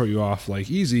doesn't start you off like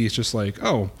easy. It's just like,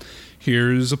 oh,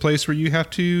 here's a place where you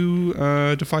have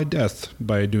to defy death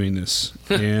by doing this,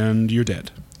 and you're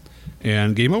dead,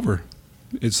 and game over.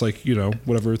 It's like,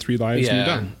 whatever, 3 lives and you're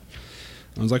Yeah. done.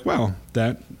 I was like, wow,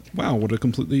 what a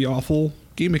completely awful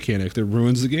game mechanic that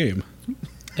ruins the game.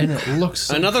 And it looks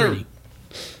so Another pretty.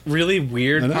 really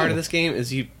weird I know. part of this game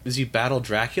is you battle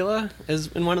Dracula as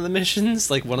in one of the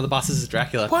missions. Like one of the bosses is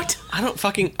Dracula. What? I don't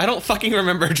fucking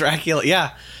remember Dracula.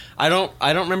 Yeah. I don't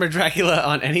remember Dracula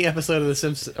on any episode of the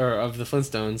Simpsons or of the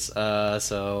Flintstones.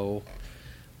 So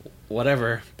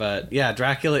whatever. But yeah,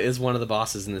 Dracula is one of the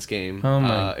bosses in this game. Oh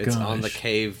my It's on the gosh.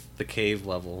 cave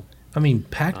level. I mean,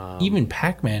 even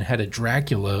Pac-Man had a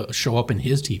Dracula show up in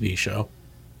his TV show.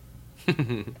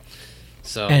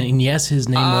 So And yes, his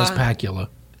name was Pacula.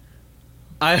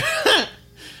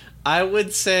 I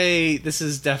would say this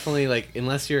is definitely like,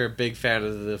 unless you're a big fan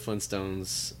of the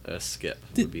Flintstones, skip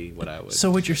would be what I would. So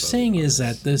what you're vote saying on is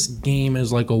this. that this game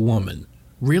is like a woman.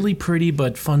 Really pretty,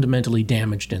 but fundamentally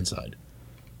damaged inside.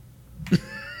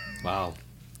 Wow,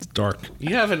 It's dark.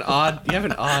 you have an odd,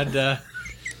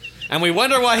 and we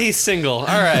wonder why he's single. All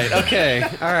right, okay,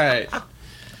 all right.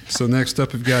 So next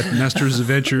up, we've got Nestor's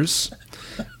Adventures,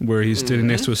 where he's standing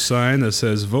next to a sign that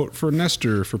says "Vote for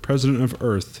Nestor for President of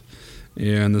Earth,"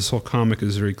 and this whole comic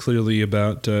is very clearly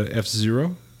about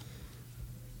F-Zero.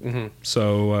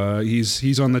 So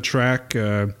he's on the track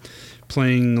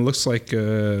playing. Looks like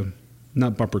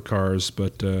not bumper cars,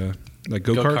 but like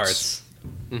go-karts, Go-karts.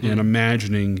 and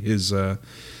imagining his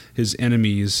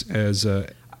enemies as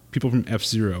people from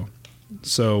F-Zero.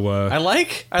 So I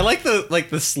like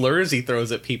the slurs he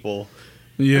throws at people.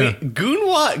 yeah. I mean,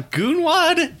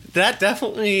 Goonwad.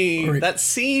 Or- That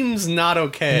seems not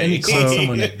And then he okay. calls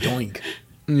someone a doink.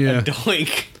 Yeah,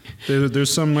 Doink.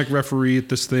 there's some like referee at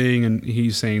this thing, and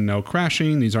he's saying no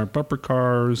crashing. These aren't bumper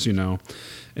cars, and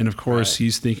of course Right.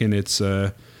 he's thinking it's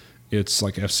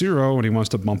like F-Zero, and he wants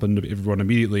to bump into everyone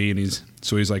immediately, and he's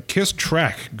like, kiss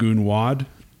track, Goonwad,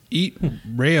 eat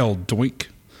rail, doink.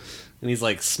 And he's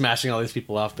like smashing all these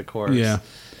people off the course. Yeah,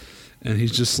 and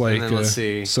he's just like, then let's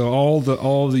see. So all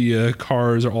the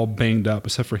cars are all banged up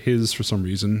except for his for some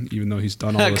reason, even though he's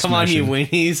done all this. Come on, you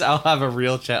weenies! I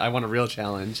want a real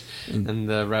challenge. And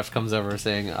the ref comes over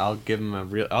saying, "I'll give him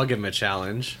a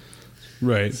challenge."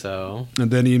 Right. So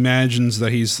And then he imagines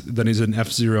that he's in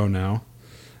F-Zero now.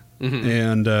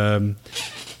 And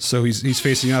so he's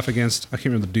facing off against, I can't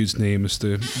remember the dude's name. It's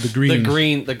the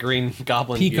green. the green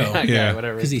goblin Pico. guy, Yeah.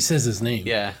 whatever. Because he says his name.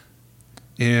 Yeah.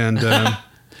 And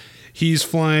he's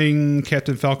flying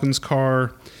Captain Falcon's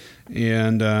car,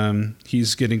 and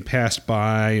he's getting passed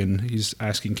by, and he's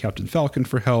asking Captain Falcon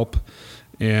for help.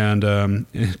 And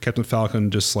Captain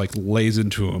Falcon just like lays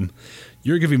into him.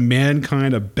 You're giving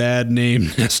mankind a bad name,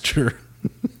 Nestor.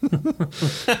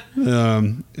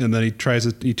 And then he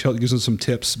gives him some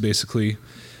tips, basically,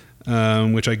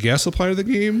 which I guess apply to the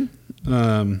game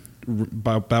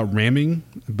about ramming,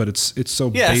 but it's so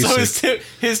basic. So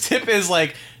his tip is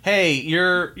like, hey,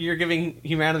 you're giving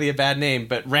humanity a bad name,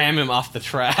 but ram him off the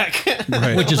track.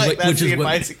 Right. Which is Like, what, that's the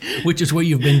advice. which is what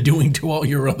you've been doing to all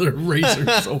your other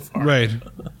racers so far. Right.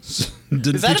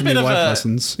 Didn't Is that teach a me bit of life a-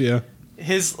 lessons. Yeah.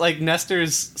 His like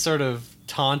Nestor's sort of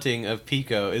taunting of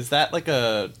Pico, is that like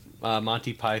a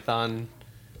Monty Python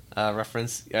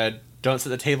reference? Don't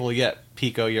sit at the table yet,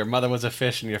 Pico. Your mother was a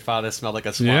fish and your father smelled like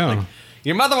a swamp. Yeah. Like,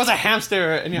 your mother was a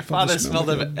hamster and your father smelled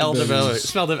smelled like of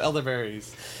elderberries.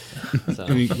 elderberries. So.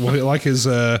 Like his,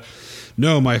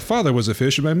 no, my father was a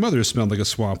fish and my mother smelled like a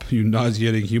swamp, you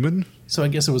nauseating human. So I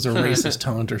guess it was a racist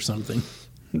taunt or something.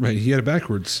 Right, he had it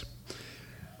backwards.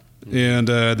 And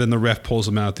then the ref pulls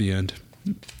him out at the end.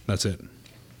 That's it.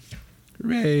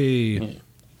 Hooray.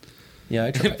 Yeah,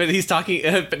 I tried. But he's talking.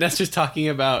 But Nestor's talking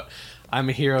about, I'm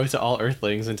a hero to all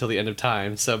Earthlings until the end of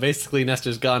time. So basically,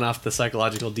 Nestor's gone off the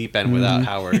psychological deep end without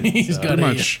Howard. He's so. got Pretty a-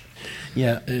 much.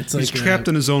 Yeah, it's He's like trapped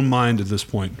in his own mind at this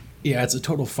point. yeah, it's a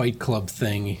total Fight Club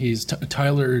thing. He's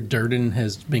Tyler Durden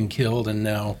has been killed, and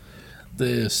now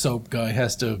the soap guy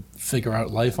has to figure out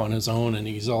life on his own, and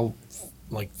he's all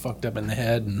like fucked up in the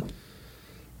head,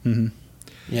 and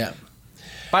yeah.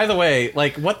 By the way,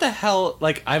 like, what the hell?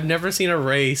 Like, I've never seen a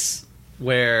race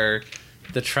where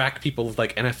the track people look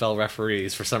like NFL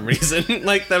referees for some reason.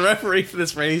 Like, the referee for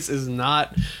this race is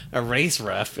not a race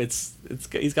ref.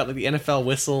 He's got like the NFL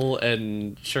whistle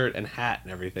and shirt and hat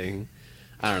and everything.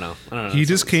 I don't know. He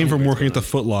just came from Something working at weird's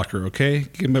the Foot Locker, okay?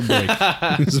 Give him a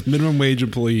break. He's a minimum wage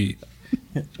employee.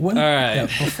 All right.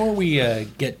 before we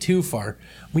get too far,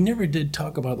 we never did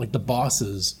talk about like the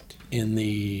bosses in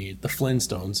the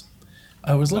Flintstones.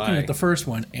 I was looking Why? at the first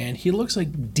one, and he looks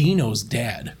like Dino's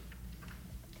dad.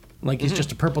 Like he's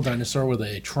just a purple dinosaur with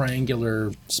a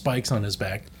triangular spikes on his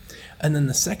back. And then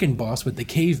the second boss with the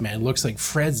caveman looks like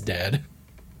Fred's dad.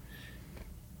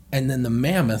 And then the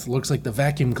mammoth looks like the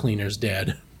vacuum cleaner's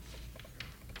dad.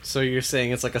 So you're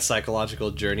saying it's like a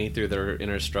psychological journey through their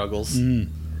inner struggles?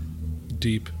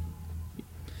 Deep.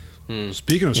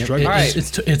 Speaking of It- struggling, Alright.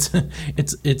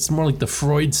 It's more like the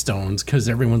Freud stones because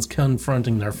everyone's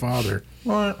confronting their father.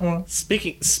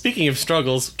 Speaking of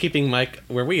struggles, keeping Mike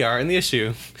where we are in the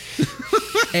issue.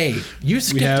 Hey, you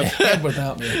skipped have- ahead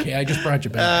without me. Okay, I just brought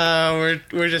you back.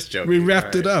 We're just joking. we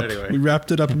wrapped it All up. right, anyway. We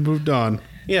wrapped it up and moved on.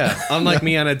 Yeah, unlike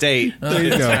me on a date. There you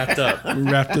it's go. wrapped up. We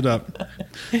wrapped it up.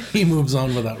 He moves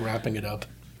on without wrapping it up.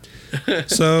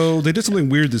 So they did something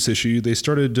weird this issue. They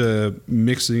started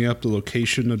mixing up the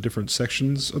location of different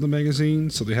sections of the magazine.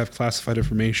 So they have classified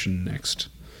information next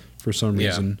for some Yeah.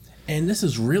 reason. And this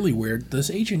is really weird. This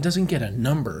agent doesn't get a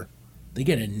number; they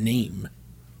get a name.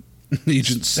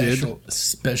 Agent Sid.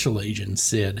 Special Agent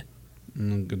Sid.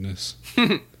 Oh, goodness.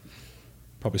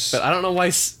 Probably. But I don't know why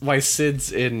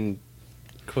Sid's in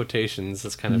quotations.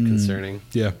 That's kind of concerning.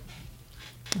 Yeah.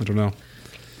 I don't know.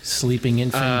 Sleeping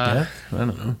infant death? I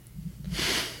don't know.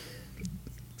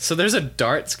 So there's a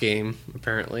darts game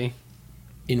apparently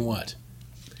In what?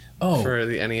 Oh, for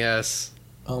the NES.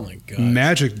 oh my god.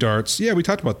 Magic Darts. Yeah, we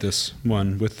talked about this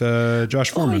one with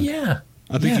Josh Oh Foreman. yeah.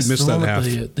 I think you missed the that one half.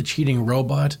 with the cheating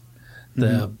robot,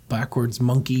 the backwards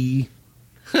monkey,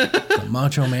 the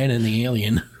Macho Man, and the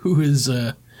alien who is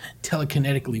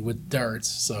telekinetically with darts.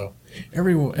 So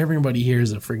everybody here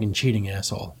is a freaking cheating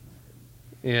asshole.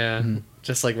 Yeah,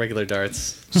 just like regular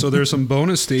darts. So there's some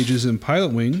bonus stages in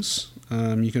Pilot Wings.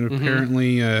 You can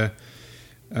apparently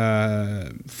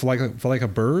fly like a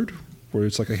bird, where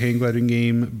it's like a hang gliding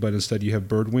game, but instead you have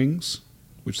bird wings,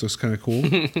 which looks kind of cool.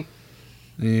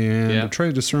 And Yeah. I'm trying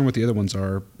to discern what the other ones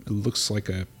are. It looks like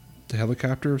a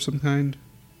helicopter of some kind.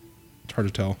 It's hard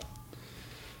to tell.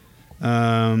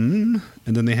 And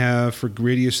then they have, for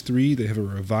Gradius 3, they have a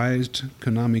revised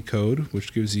Konami code,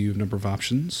 which gives you a number of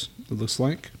options, it looks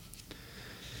like.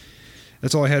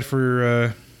 That's all I had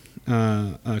for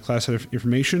class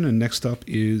information. And next up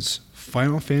is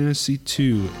Final Fantasy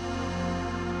II.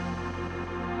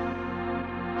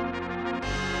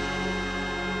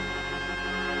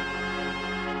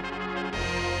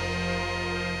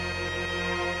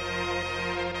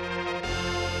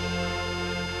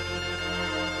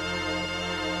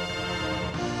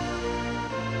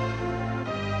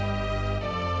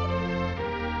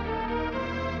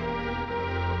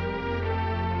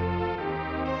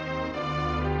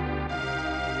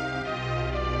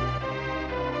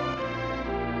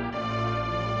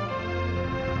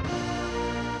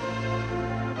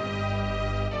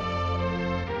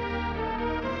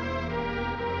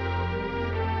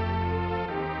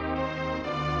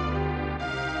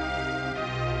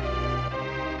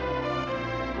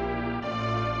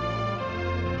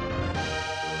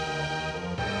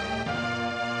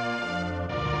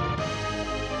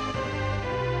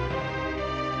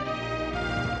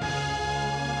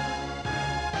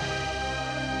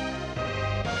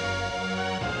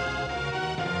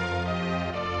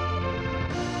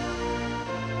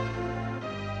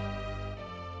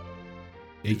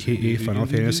 aka Final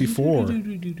Fantasy IV.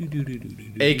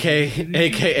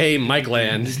 AKA Mike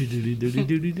Land.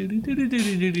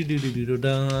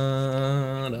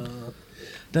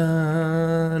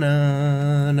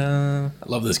 I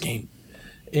love this game.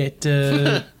 It,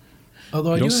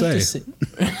 although I do Don't have to say.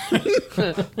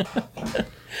 say,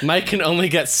 Mike can only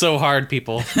get so hard,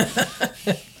 people.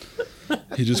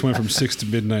 He just went from 6 to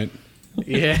midnight.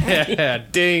 Yeah,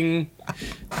 ding.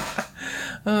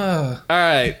 All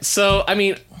right, so I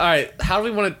mean, all right. How do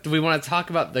we want to? Do we want to talk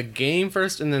about the game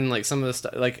first, and then like some of the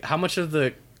stuff? Like how much of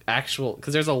the actual?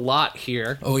 Because there's a lot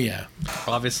here. oh yeah.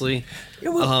 Obviously. Yeah,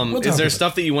 we'll Is talk there about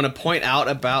stuff that you want to point out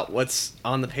about what's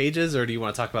on the pages, or do you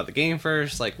want to talk about the game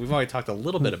first? Like we've already talked a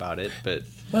little bit about it, but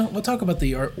Well, we'll talk about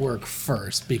the artwork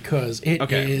first because it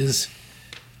is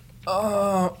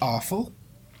Okay. awful.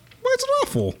 Why is it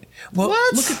awful? Well,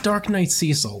 What? look at Dark Knight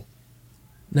Cecil.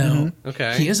 Now,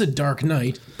 Okay. he is a Dark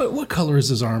Knight, but what color is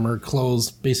his armor,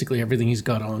 clothes, basically everything he's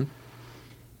got on?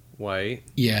 white.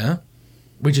 Yeah,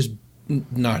 which is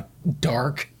not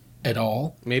dark at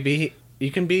all. Maybe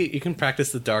you can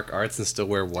practice the dark arts and still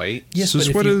wear white. Yes, So but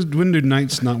if what you, is, when do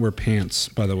knights not wear pants,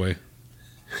 by the way?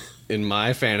 In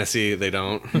my fantasy, they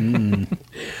don't.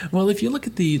 well, if you look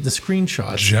at the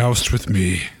screenshots, Joust with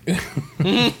me.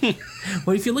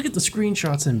 well, if you look at the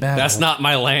screenshots in battle, That's not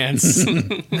my lance.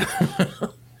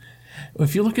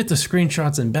 if you look at the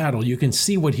screenshots in battle, you can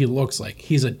see what he looks like.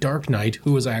 He's a Dark Knight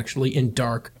who is actually in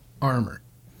dark armor.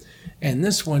 And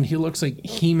this one, he looks like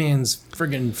He-Man's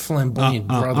friggin' flamboyant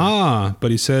brother.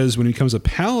 But he says when he becomes a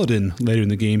paladin later in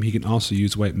the game, he can also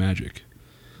use white magic.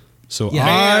 So Yeah.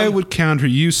 I Bam. would counter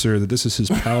you, sir, that this is his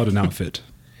paladin outfit.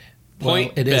 Well,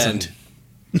 Point it Ben. isn't.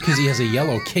 Because he has a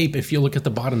yellow cape. If you look at the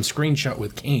bottom screenshot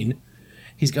with Kane,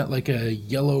 he's got like a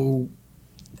yellow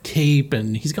cape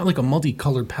and he's got like a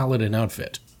multicolored paladin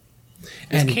outfit. Is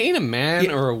And Kane a man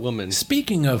or a woman?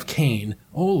 speaking of Kane,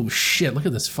 oh shit, look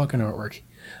at this fucking artwork.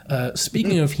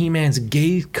 Speaking of He-Man's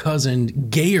gayer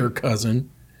cousin,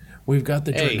 we've got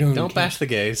the Hey, Dragoon. don't King. bash the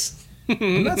gays.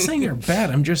 I'm not saying they're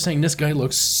bad. I'm just saying this guy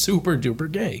looks super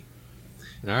duper gay.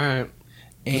 All right.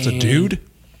 It's a And- dude?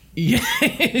 Yeah,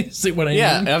 see what I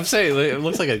Yeah, mean? I'm saying it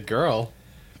looks like a girl.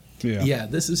 Yeah. Yeah,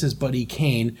 this is his buddy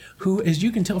Kane, who, as you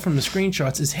can tell from the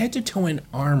screenshots, is head to toe in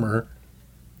armor,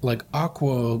 like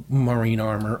aquamarine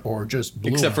armor or just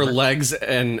blue Except for armor. legs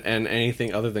and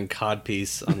anything other than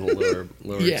codpiece on the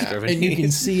lower Yeah, extremity. and you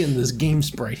can see in this game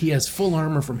sprite, he has full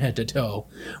armor from head to toe,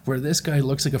 where this guy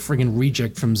looks like a friggin'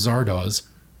 reject from Zardoz.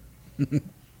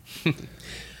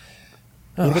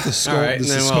 What about the skull? All right, and Is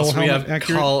the then what skull else? We helmet have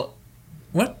accurate?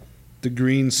 What? The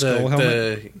green skull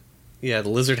helmet? the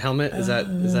lizard helmet. Is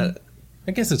that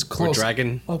I guess it's close.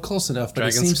 dragon- Well, close enough, but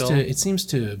dragon skull? it seems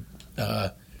to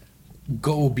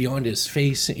go beyond his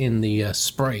face in the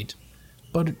sprite.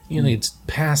 But you know, it's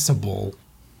passable.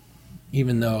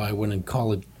 Even though I wouldn't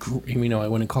call it, I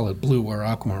wouldn't call it blue or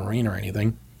aquamarine or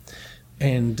anything.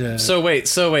 And So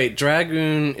wait,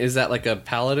 Dragoon, is that like a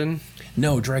paladin?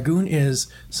 no, Dragoon is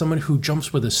someone who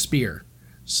jumps with a spear.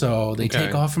 So they Okay.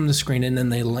 take off from the screen and then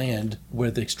they land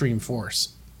with extreme force.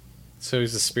 So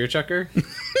he's a spear chucker?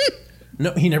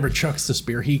 No, he never chucks the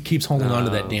spear. He keeps holding on to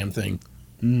that damn thing.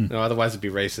 No, otherwise it'd be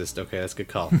racist. Okay, that's a good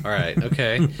call. All right,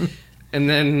 okay. And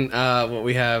then what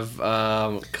we have,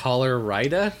 Collar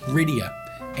Rida. Rydia.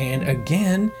 And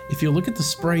again, if you look at the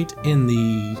sprite in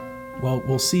the, well,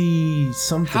 we'll see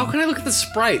something. How can I look at the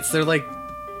sprites? They're like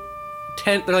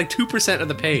 10. They're like 2% of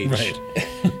the page. Right.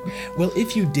 Well,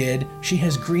 if you did, she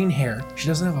has green hair. She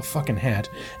doesn't have a fucking hat,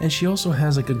 and she also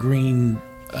has like a green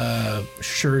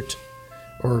shirt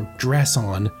or dress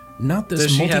on. Not this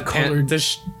Does she have multicolored.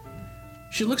 does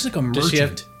she looks like a does she have-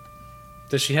 merchant.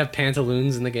 does she have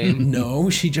pantaloons in the game? No,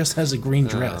 she just has a green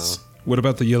dress. What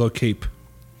about the yellow cape?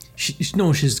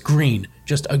 No, she's green.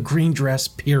 Just a green dress.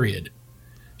 Period.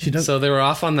 She doesn't So they were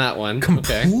off on that one.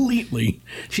 Okay. completely.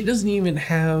 She doesn't even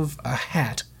have a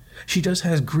hat. She just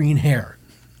has green hair.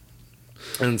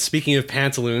 And speaking of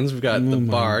pantaloons, we've got the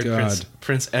my bard, God.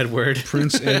 Prince Edward.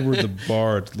 Prince Edward the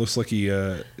Bard looks like he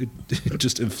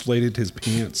just inflated his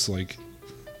pants like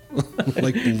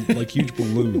huge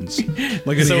balloons,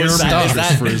 like an So air is that- mattress is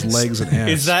that- for his legs and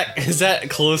ass. Is that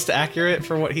close to accurate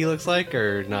for what he looks like,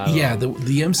 or not? at Yeah,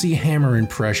 the MC Hammer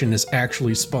impression is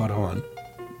actually spot on.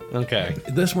 all? Okay.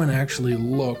 This one actually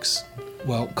looks,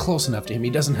 well, close enough to him. He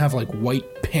doesn't have like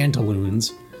white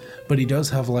pantaloons, but he does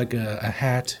have like a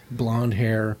hat, blonde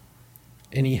hair,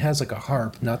 and he has like a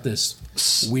harp, not this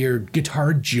weird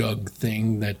guitar jug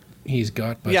thing that he's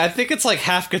got. But Yeah, I think it's like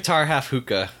half guitar, half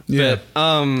hookah. Yeah.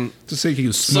 But, to say he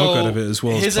can smoke so out of it as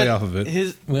well as his- play off of it.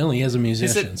 His well, he is a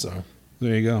musician, it- so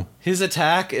There you go. His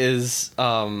attack is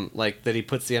like that he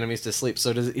puts the enemies to sleep.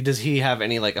 So does he have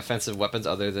any like offensive weapons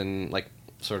other than like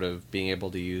sort of being able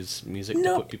to use music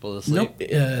to put people to sleep?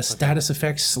 Nope. Status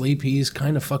effects, sleep. He's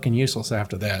kind of fucking useless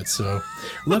after that. So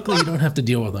luckily you don't have to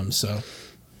deal with him. So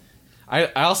I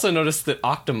also noticed that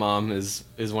Octomom is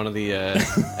one of the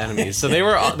enemies. So they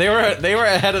were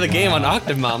ahead of the game on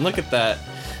Octomom. Look at that.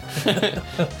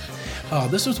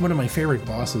 this was one of my favorite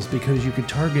bosses because you could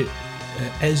target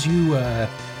as you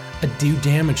do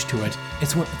damage to it. I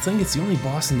think it's the only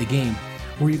boss in the game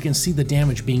where you can see the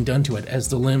damage being done to it as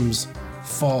the limbs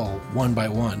fall one by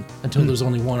one until there's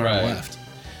only one arm left.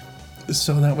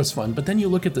 So that was fun. But then you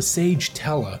look at the Sage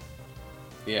Tella.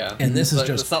 Yeah, and this is like,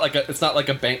 just it's not like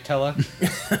a bank teller.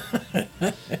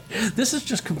 This is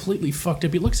just completely fucked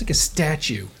up. He looks like a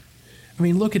statue. I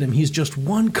mean, look at him. He's just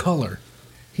one color.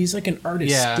 He's like an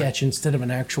artist sketch instead of an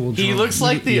actual drawing. He looks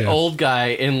like the old guy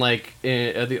in like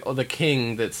the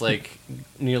king that's like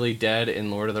nearly dead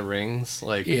in Lord of the Rings.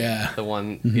 Like the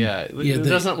one. Mm-hmm. It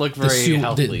doesn't look very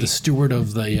healthy. The steward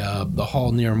of the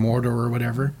hall near Mordor or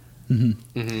whatever.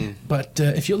 Mm-hmm. Mm-hmm. But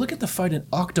if you look at the fight in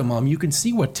Octomom, you can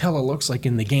see what Tella looks like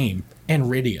in the game, and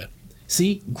Rydia.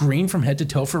 See, green from head to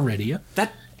toe for Rydia.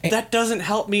 That doesn't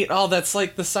help me at all. That's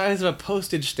like the size of a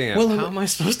postage stamp. Well, how am I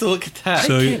supposed to look at that? I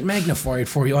can't magnify it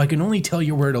for you. I can only tell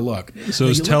you where to look. So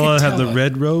does Tella have the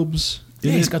red robes?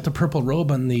 Yeah, he's got the purple robe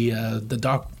on the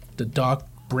dark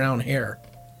brown hair.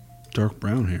 Dark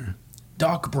brown hair.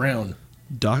 Doc Brown.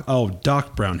 Doc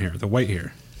brown hair, the white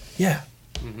hair. Yeah.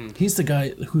 Mm-hmm. He's the guy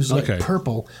who's like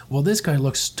purple. Well, this guy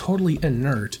looks totally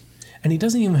inert, and he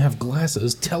doesn't even have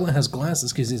glasses. Tella has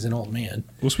glasses because he's an old man.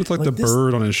 What's with like the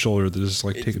bird on his shoulder that's just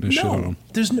like taking a shit on him?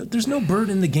 There's no bird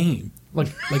in the game. Like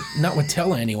not with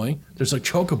Tella anywy. There's like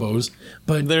chocobos,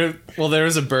 but there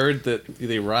is a bird that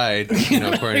they ride.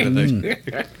 According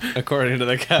to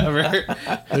the cover.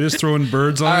 They're just throwing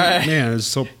birds on it. Man,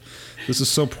 this is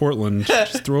so Portland.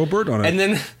 Just throw a bird on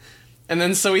it. And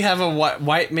then so we have a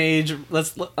white mage.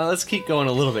 Let's keep going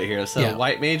a little bit here. So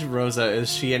white mage Rosa,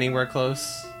 is she anywhere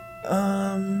close?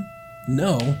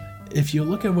 No. If you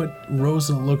look at what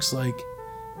Rosa looks like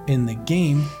in the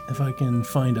game, if I can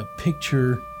find a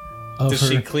picture of her. Does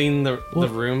she clean the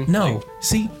room? No. Like,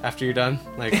 see? After you're done?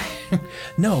 Like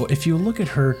no, if you look at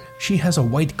her, she has a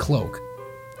white cloak.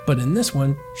 But in this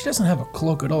one, she doesn't have a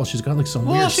cloak at all. She's got like some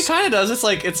weird. Well, she kind of does. It's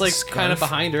like kind of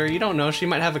behind her. You don't know. She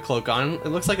might have a cloak on. It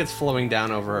looks like it's flowing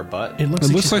down over her butt. It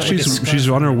looks like she's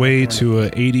on her way to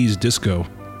a 80s disco.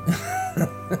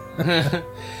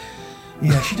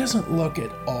 Yeah, she doesn't look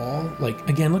at all like.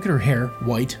 Again, look at her hair,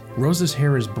 white. Rosa's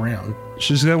hair is brown.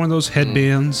 She's got one of those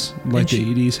headbands like the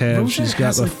 80s have. Rosa she's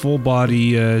got a full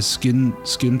body skin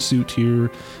suit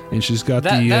here, and she's got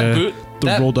the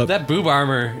rolled up. That boob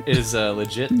armor is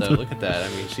legit though. Look at that.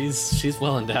 I mean, she's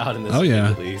well endowed in this game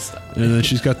at least. And then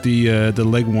she's got the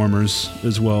leg warmers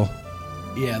as well.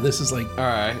 Yeah, this is like. All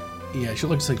right. Yeah, she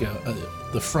looks like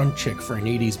the front chick for an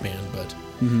 80s band, but.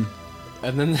 Mm-hmm.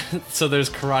 And then, so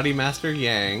there's Karate Master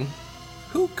Yang.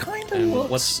 Who kind of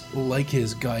looks like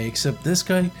his guy, except this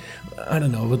guy, I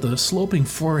don't know, with the sloping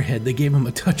forehead, they gave him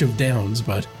a touch of Downs,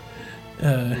 but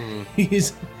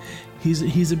he's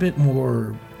a bit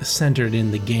more centered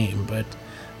in the game, but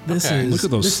this is... Look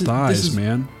at those thighs,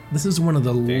 man. This is one of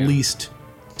the least...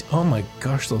 Oh my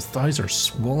gosh, those thighs are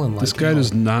swollen like this guy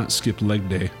does not skip leg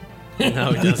day.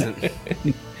 No, he doesn't.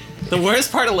 The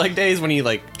worst part of leg day is when you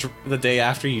like the day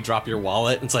after you drop your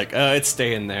wallet. It's like, it's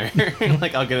staying there.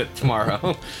 Like I'll get it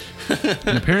tomorrow.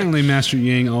 And apparently, Master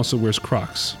Yang also wears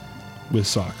Crocs with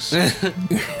socks.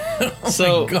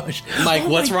 So, my gosh, Mike,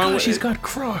 what's wrong with? He's got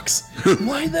Crocs.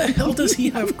 Why the hell does he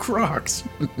have Crocs?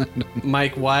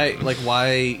 Mike, why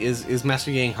is Master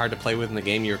Yang hard to play with in the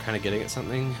game? You were kind of getting at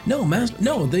something. No,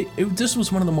 this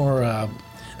was one of the more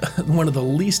one of the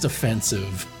least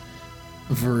offensive.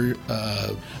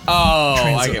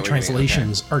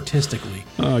 Translations artistically.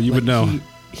 Oh, you would know.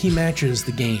 He matches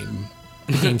the game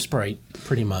sprite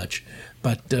pretty much,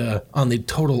 but on the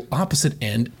total opposite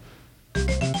end.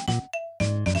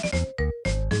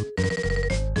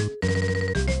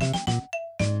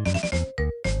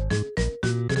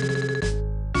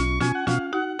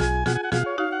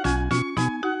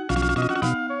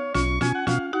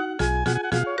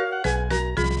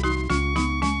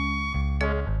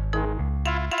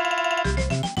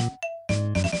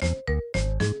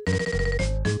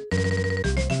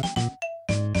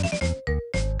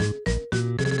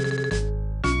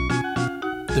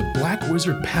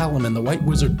 Wizard Palom and the White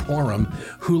Wizard Porum,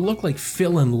 who look like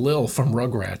Phil and Lil from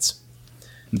Rugrats.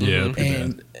 Yeah,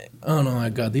 and oh my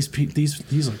god, these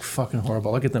look fucking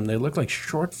horrible. Look at them; they look like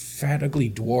short, fat, ugly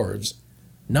dwarves.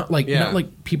 Not like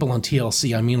people on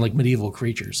TLC. I mean like medieval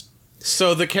creatures.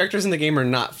 So the characters in the game are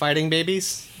not fighting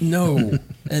babies? No,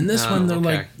 and this one they're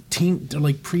okay. they're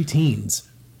like pre-teens.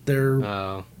 They're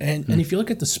Oh. and if you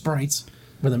look at the sprites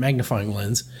with a magnifying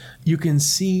lens, you can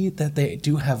see that they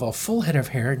do have a full head of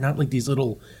hair, not like these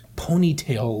little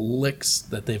ponytail licks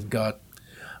that they've got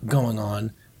going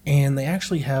on, and they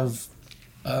actually have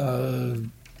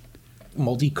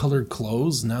multicolored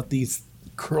clothes, not these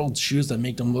curled shoes that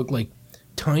make them look like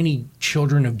tiny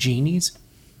children of genies.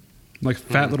 Like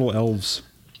fat little elves.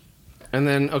 And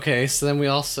then so then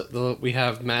we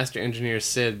have Master Engineer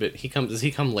Sid, but does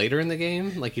he come later in the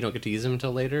game? Like you don't get to use him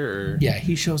until later, or Yeah,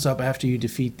 he shows up after you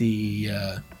defeat the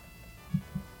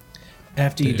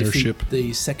airship.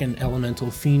 the second elemental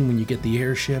fiend. When you get the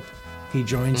airship, he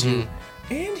joins you,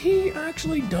 and he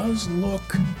actually does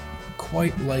look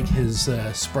quite like his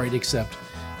sprite, except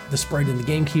the sprite in the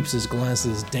game keeps his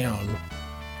glasses down.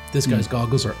 This guy's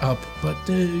goggles are up, but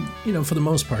for the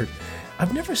most part,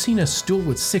 I've never seen a stool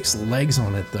with 6 legs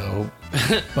on it though.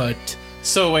 But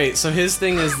So his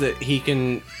thing is that he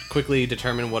can quickly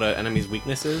determine what an enemy's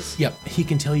weakness is? yep, he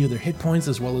can tell you their hit points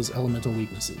as well as elemental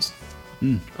weaknesses.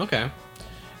 Okay.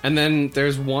 And then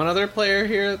there's one other player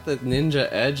here, the Ninja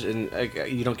Edge, and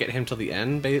you don't get him till the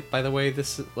end, by the way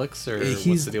this looks, or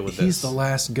what's the deal with this? He's the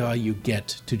last guy you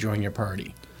get to join your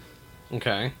party.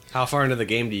 Okay. How far into the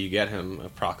game do you get him,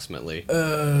 approximately?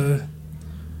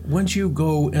 Once you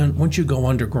go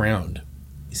underground,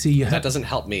 see you That have doesn't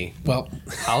help me. well.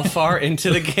 How far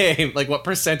into the game? Like, what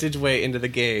percentage way into the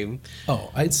game?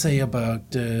 Oh, I'd say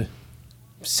about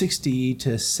 60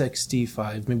 to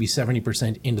 65, maybe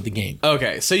 70% into the game.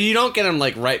 Okay, so you don't get him,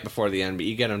 like, right before the end, but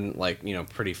you get him, like,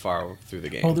 pretty far through the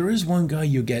game. Oh, there is one guy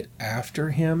you get after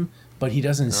him, but he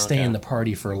doesn't stay Okay. in the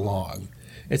party for long.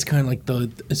 It's kind of like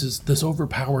this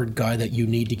overpowered guy that you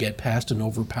need to get past an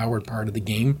overpowered part of the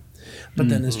game. But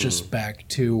then it's just back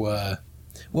to,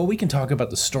 well, we can talk about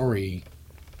the story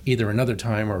either another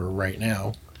time or right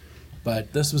now.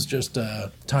 But this was just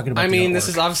talking about. I the mean, this artwork.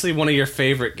 is obviously one of your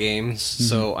favorite games,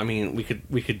 so I mean, we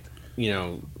could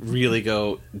really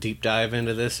go deep dive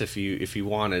into this if you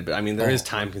wanted. But I mean, there is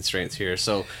time constraints here,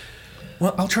 so.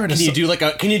 Well, I'll try to. Can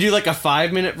you do like a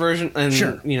 5-minute version? And,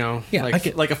 Sure. Yeah, I like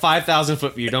can- like a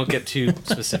 5,000-foot view. Don't get too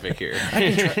specific here. I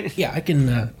can try, yeah, I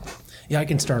can. I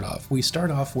can start off. We start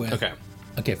off with. Okay.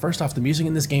 Okay. First off, the music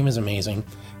in this game is amazing,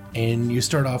 and you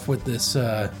start off with this.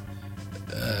 Well,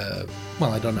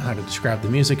 I don't know how to describe the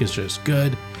music. It's just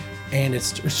good, and it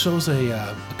shows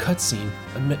a cutscene,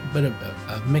 but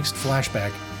a mixed flashback.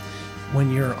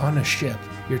 When you're on a ship,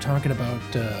 you're talking about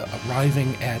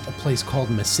arriving at a place called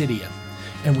Mysidia.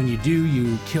 And when you do,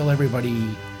 you kill everybody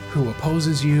who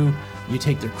opposes you, you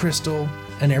take their crystal,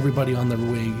 and everybody on the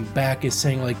way back is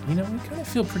saying, like, we kind of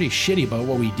feel pretty shitty about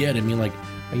what we did. I mean, like,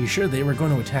 are you sure they were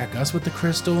going to attack us with the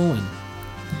crystal?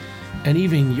 And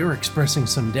even you're expressing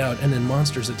some doubt, and then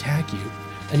monsters attack you.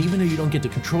 And even though you don't get to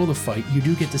control the fight, you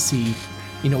do get to see,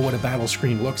 what a battle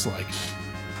screen looks like.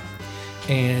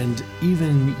 And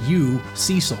even you,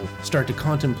 Cecil, start to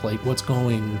contemplate what's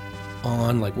going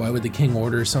on, like why would the king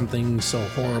order something so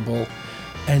horrible?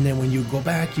 And then when you go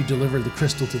back, you deliver the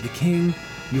crystal to the king,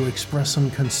 you express some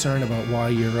concern about why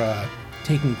you're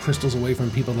taking crystals away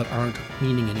from people that aren't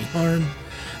meaning any harm,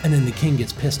 and then the king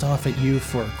gets pissed off at you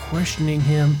for questioning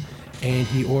him, and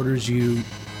he orders you,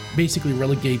 basically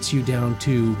relegates you down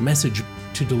to message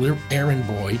to deliver errand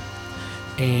boy,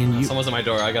 and you... Someone's at my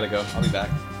door. I gotta go. I'll be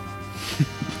back.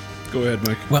 Go ahead,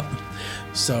 Mike. Well,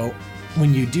 so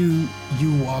when you do,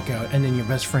 you walk out, and then your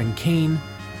best friend Kane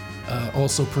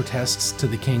also protests to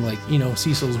the king, like,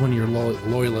 Cecil's one of your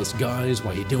loyalist guys,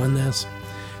 why are you doing this?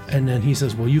 And then he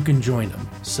says, well, you can join him.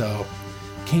 So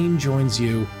Kane joins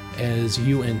you as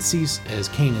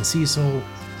Kane and Cecil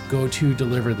go to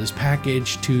deliver this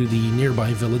package to the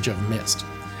nearby village of Mist.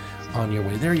 On your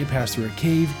way there, you pass through a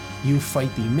cave, you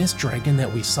fight the Mist Dragon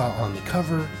that we saw on the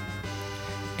cover,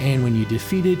 and when you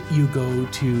defeat it, you go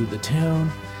to the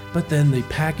town, but then the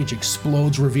package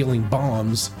explodes, revealing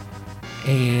bombs,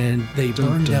 and they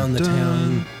burn down the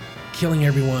town, killing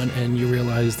everyone, and you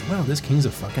realize, wow, this king's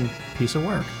a fucking piece of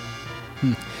work.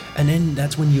 And then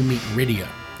that's when you meet Rydia,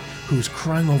 who's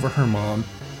crying over her mom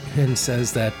and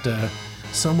says that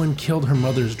someone killed her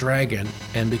mother's dragon,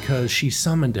 and because she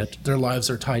summoned it, their lives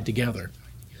are tied together.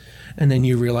 And then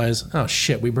you realize, oh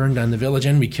shit, we burned down the village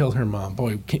and we killed her mom.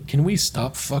 Boy, can we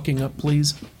stop fucking up,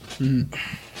 please?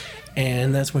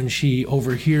 And that's when she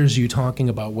overhears you talking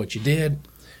about what you did.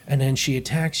 And then she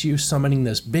attacks you, summoning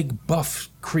this big buff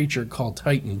creature called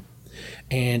Titan.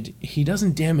 And he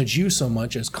doesn't damage you so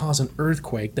much as cause an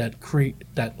earthquake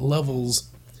that levels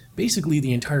basically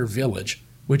the entire village.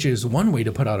 which is one way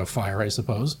to put out a fire, I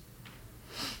suppose.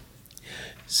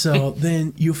 So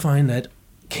then you find that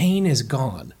Kane is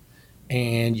gone,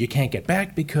 and you can't get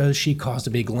back because she caused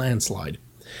a big landslide.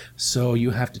 So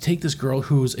you have to take this girl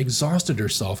who's exhausted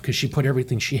herself because she put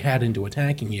everything she had into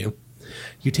attacking you.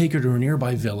 You take her to a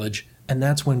nearby village, and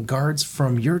that's when guards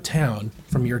from your town,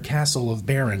 from your castle of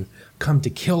Baron, come to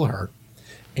kill her.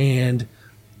 And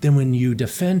then when you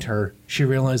defend her, she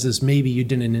realizes maybe you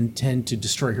didn't intend to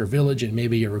destroy her village and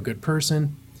maybe you're a good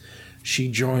person. She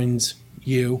joins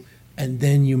you, and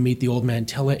then you meet the old man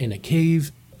Tella in a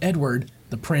cave. Edward,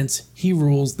 the prince, he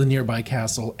rules the nearby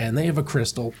castle, and they have a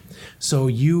crystal. So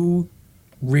you,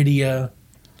 Rydia,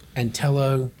 and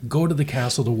Tella go to the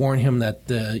castle to warn him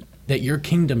that your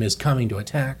kingdom is coming to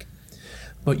attack.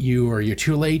 But you're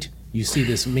too late. You see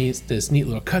this neat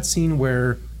little cutscene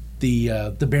where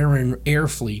the Baron air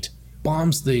fleet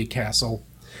bombs the castle,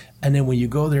 and then when you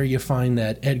go there, you find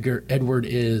that Edward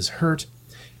is hurt,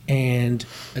 and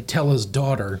Tella's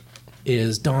daughter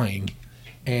is dying,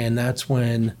 and that's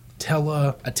when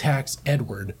Tella attacks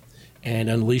Edward and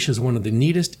unleashes one of the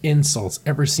neatest insults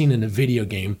ever seen in a video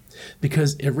game,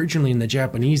 because originally in the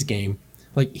Japanese game,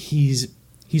 like he's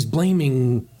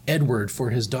blaming Edward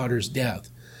for his daughter's death.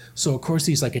 So of course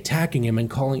he's like attacking him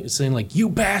and saying like, "You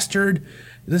bastard,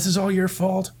 this is all your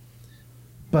fault."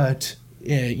 But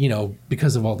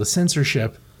because of all the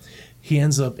censorship, he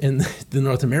ends up in the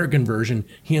North American version.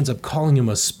 He ends up calling him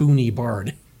a spoony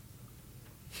bard.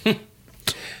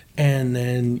 And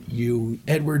then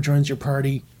Edward joins your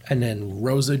party, and then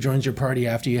Rosa joins your party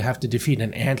after you have to defeat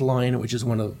an antlion, which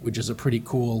is a pretty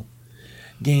cool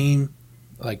game,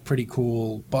 like pretty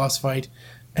cool boss fight.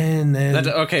 And then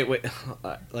okay, wait,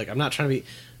 like I'm not trying to be.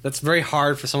 That's very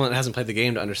hard for someone that hasn't played the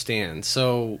game to understand.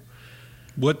 So,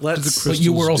 what do the crystals but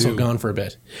you were also do? gone for a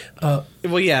bit.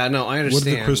 Well, yeah, no, I understand. What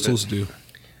do the crystals do?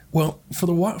 Well, for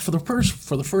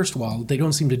the first while, they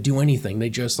don't seem to do anything. They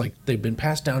just they've been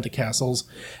passed down to castles,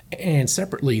 and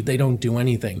separately they don't do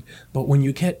anything. But when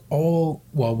you get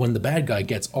when the bad guy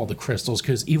gets all the crystals,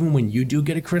 because even when you do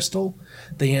get a crystal,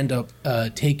 they end up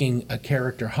taking a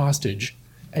character hostage,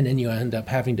 and then you end up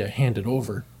having to hand it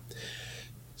over.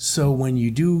 So when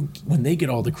they get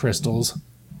all the crystals,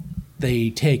 they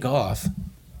take off,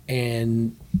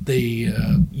 and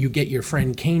you get your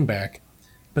friend Kane back.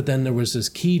 But then there was this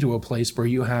key to a place where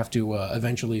you have to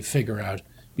eventually figure out.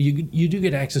 You do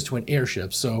get access to an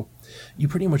airship, so you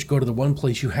pretty much go to the one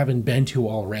place you haven't been to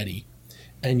already,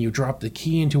 and you drop the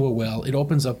key into a well. It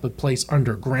opens up a place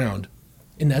underground,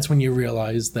 and that's when you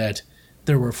realize that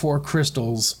there were 4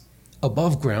 crystals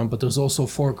above ground, but there's also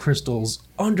 4 crystals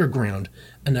underground,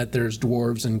 and that there's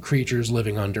dwarves and creatures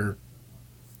living under.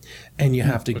 And you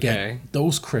have to get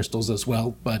those crystals as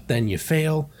well, but then you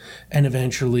fail, and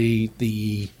eventually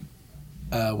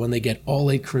when they get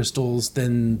all 8 crystals,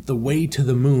 then the way to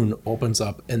the moon opens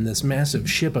up, and this massive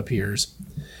ship appears,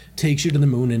 takes you to the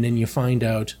moon, and then you find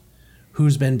out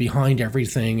who's been behind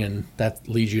everything, and that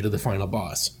leads you to the final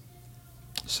boss.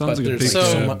 Sounds like a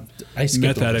big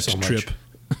meth addict trip.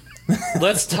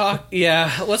 Let's talk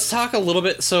a little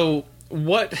bit. So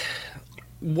what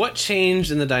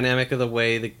changed in the dynamic of the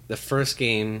way the first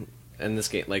game and this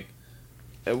game, like,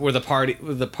 were the party?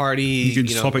 You can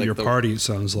swap out your party. It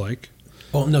sounds like.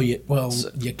 Well, no, you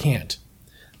can't.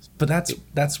 But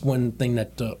that's one thing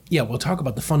that we'll talk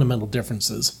about the fundamental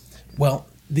differences. Well,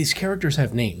 these characters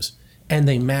have names, and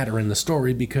they matter in the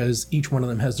story because each one of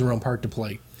them has their own part to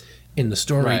play in the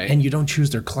story, right. And you don't choose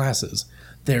their classes;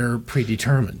 they're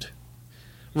predetermined.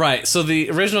 Right. So the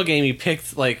original game, you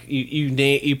picked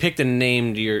you picked and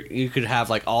named you could have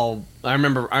like all. I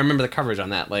remember the coverage on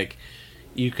that. Like,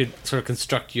 you could sort of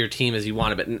construct your team as you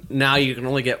wanted, but now you can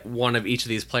only get one of each of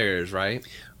these players, right?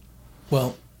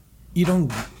 Well, you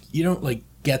don't like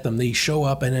get them. They show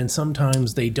up, and then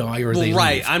sometimes they die or they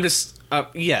right. leave. I'm just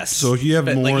yes. So if you have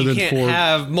more than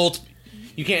 4,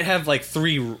 you can't have like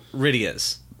 3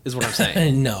 Rydias. Is what I'm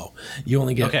saying. No, you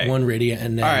only get one Rydia,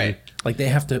 and then they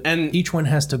have to. And each one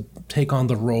has to take on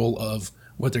the role of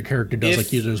what their character does.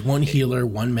 There's one healer,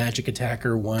 one magic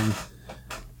attacker, one.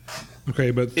 Okay,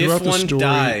 but throughout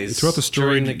the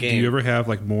story, do you ever have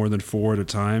like more than 4 at a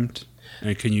time?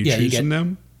 And can you choose from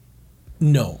them?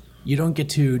 No, you don't get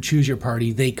to choose your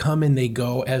party. They come and they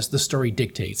go as the story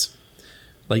dictates.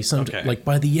 Like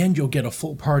by the end, you'll get a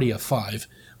full party of 5.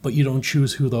 But you don't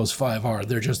choose who those 5 are.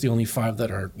 They're just the only 5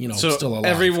 that are, still alive.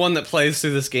 Everyone that plays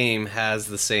through this game has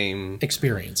the same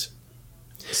experience.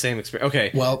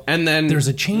 Okay. Well, and then there's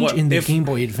a change in the Game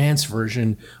Boy Advance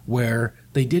version where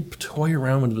they did toy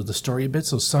around with the story a bit.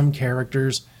 So some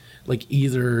characters, like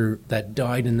either that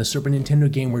died in the Super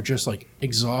Nintendo game, were just like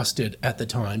exhausted at the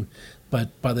time.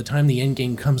 but by the time the end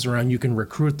game comes around, you can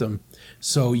recruit them.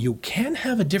 So you can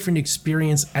have a different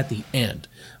experience at the end.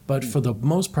 But for the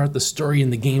most part, the story in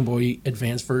the Game Boy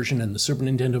Advance version and the Super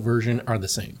Nintendo version are the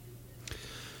same.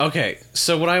 Okay,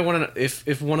 so what I want to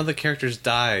if one of the characters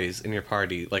dies in your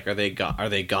party, like are they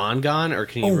gone, or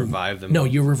can you revive them? No,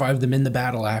 you revive them in the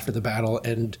battle after the battle,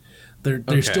 and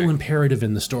they're still imperative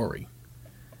in the story.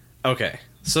 Okay,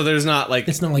 so there's not like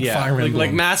it's not like Fire Emblem,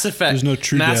 like Mass Effect. There's no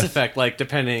true Mass death. Effect, like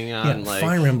depending on like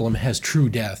Fire Emblem has true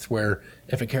death, where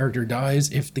if a character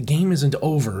dies, if the game isn't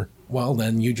over, well,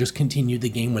 then you just continue the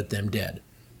game with them dead.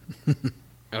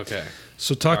 Okay.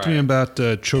 So talk to me about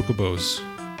chocobos.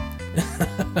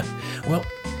 Well,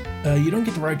 you don't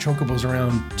get to ride chocobos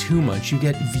around too much. You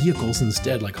get vehicles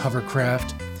instead, like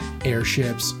hovercraft,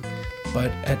 airships.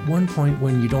 But at one point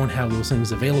when you don't have those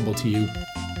things available to you,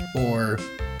 or,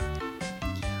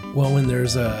 well, when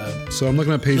there's a... So I'm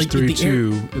looking at page Like,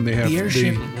 32, and they have the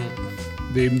airship-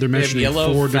 they're mentioning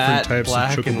yellow, 4 fat, different types of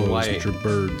black, and chocobos, white. which are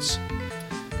birds.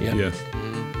 Yeah.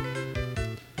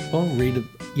 Well,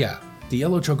 the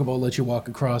yellow chocobo lets you walk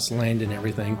across land and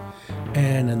everything,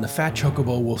 and then the fat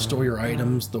chocobo will store your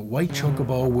items, the white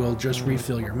chocobo will just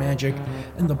refill your magic,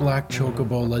 and the black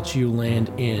chocobo lets you land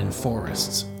in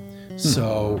forests.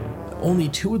 So only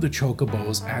 2 of the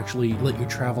chocobos actually let you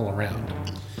travel around.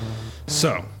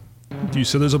 So, you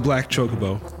said there's a black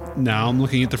chocobo. Now I'm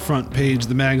looking at the front page of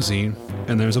the magazine,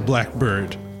 and there's a black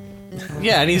bird.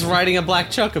 Yeah, and he's riding a black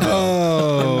chocobo.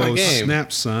 Oh, the game.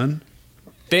 snap, son.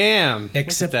 Bam!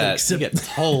 Except- Look at that. except- You get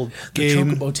told. The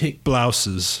Game chocobo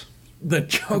blouses. the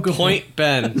chocobo Point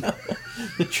Ben.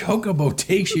 the chocobo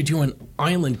takes you to an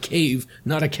island cave,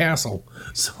 not a castle.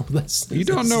 So that's You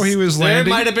don't know he was There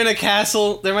landing. might have been a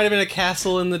castle. There might have been a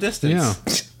castle in the distance.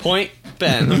 Yeah. Point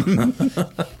Ben.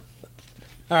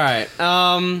 All right.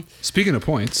 Speaking of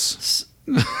points,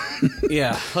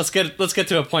 Yeah. Let's get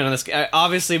to a point on this.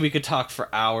 Obviously, we could talk for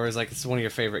hours. Like it's one of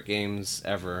your favorite games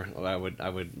ever. I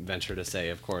would venture to say,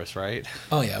 of course, right?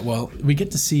 Oh yeah, well, we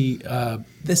get to see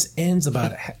this ends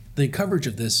about the coverage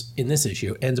of this in this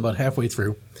issue ends about halfway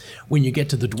through when you get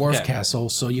to the dwarf Yeah. castle.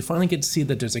 So you finally get to see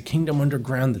that there's a kingdom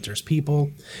underground, that there's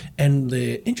people, and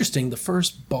the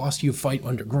first boss you fight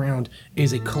underground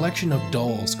is a collection of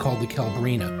dolls called the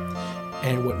Calbrina.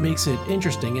 And what makes it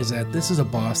interesting is that this is a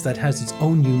boss that has its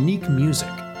own unique music,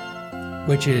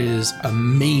 which is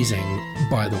amazing,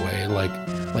 by the way.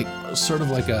 Like sort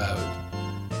of like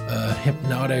a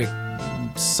hypnotic,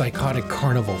 psychotic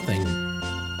carnival thing.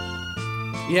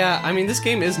 Yeah. I mean, this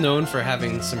game is known for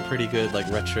having some pretty good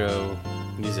like retro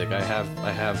music. I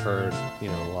have heard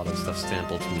a lot of stuff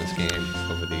sampled from this game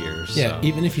over the years. Yeah, so.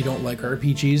 even if you don't like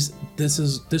RPGs,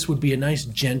 this would be a nice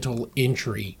gentle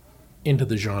entry into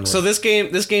the genre. So this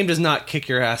game does not kick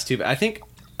your ass too bad. I think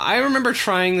I remember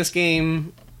trying this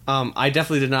game. I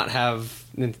definitely did not have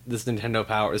this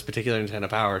particular Nintendo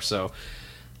Power, so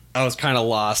I was kind of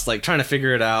lost, like trying to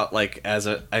figure it out. Like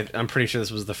I'm pretty sure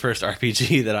this was the first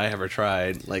RPG that I ever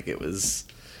tried. Like it was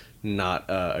not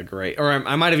a great, or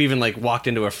I might have even like walked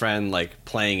into a friend like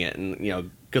playing it,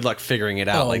 and good luck figuring it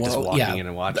out. Just walking in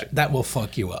and watching. That will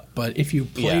fuck you up. But if you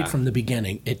played from the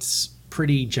beginning, it's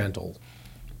pretty gentle.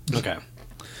 Okay.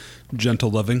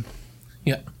 gentle loving.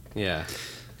 Yeah. Yeah.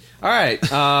 All right. It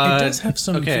does have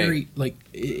some very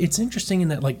it's interesting in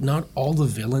that like not all the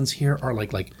villains here are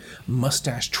like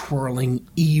mustache twirling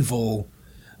evil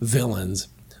villains.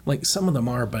 Like some of them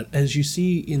are, but as you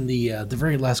see in the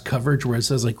very last coverage where it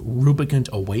says like Rubicant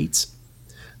awaits,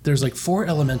 there's like 4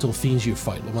 elemental fiends you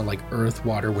fight. One like earth,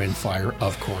 water, wind, fire,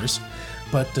 of course.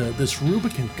 But this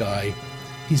Rubicant guy,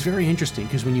 he's very interesting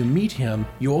because when you meet him,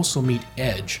 you also meet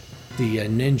Edge, the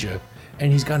ninja,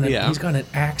 and he's got an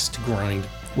axe to grind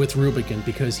with Rubicant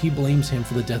because he blames him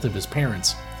for the death of his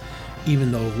parents.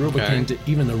 Even though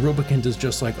Rubicant is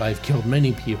just like, I've killed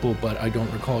many people, but I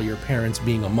don't recall your parents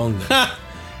being among them.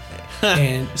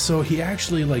 And so he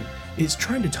actually is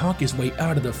trying to talk his way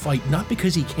out of the fight, not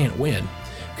because he can't win,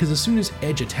 because as soon as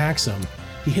Edge attacks him,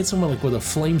 he hits him with a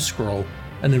flame scroll,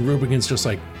 and then Rubicant's just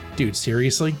like, dude,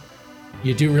 seriously?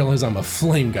 You do realize I'm a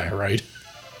flame guy, right?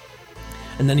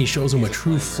 And then he shows him what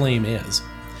true flame is.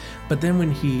 But then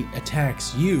when he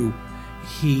attacks you,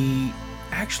 he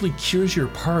actually cures your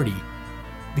party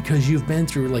because you've been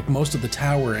through most of the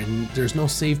tower and there's no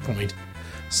save point.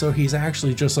 So he's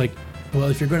actually just like, well,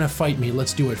 if you're going to fight me,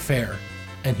 let's do it fair.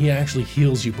 And he actually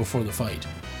heals you before the fight.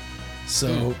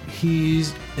 So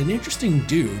he's an interesting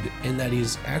dude in that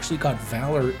he's actually got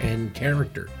valor and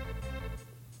character.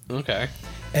 Okay.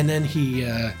 And then he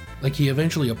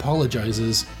eventually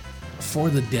apologizes for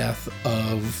the death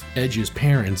of Edge's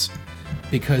parents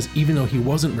because even though he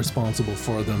wasn't responsible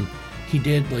for them, he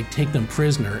did like take them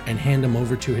prisoner and hand them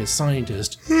over to his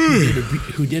scientist,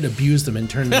 who did abuse them and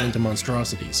turn them into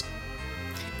monstrosities.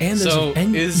 And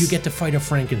you get to fight a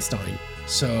Frankenstein.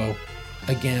 So,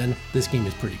 again, this game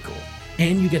is pretty cool.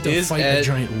 And you get to fight a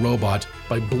giant robot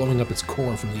by blowing up its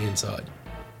core from the inside.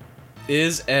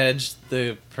 Is Edge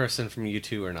the person from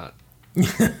U2 or not?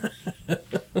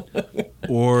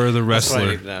 Or the That's what I wrestler.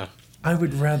 need to know. I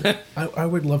would rather. I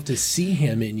would love to see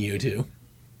him in U2.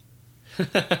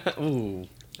 Ooh,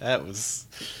 that was.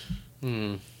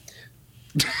 Yeah.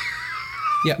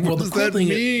 Well, What does the cool that thing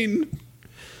mean?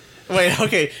 Wait,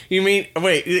 okay.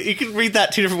 You can read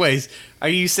that two different ways. Are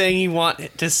you saying you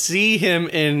want to see him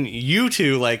in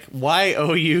U2, like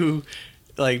YOU,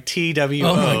 like TWO,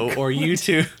 Oh or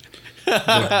U2?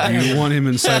 Do you want him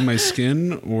inside my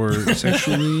skin, or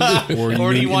sexually, or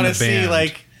Or do you want to see,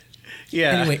 like.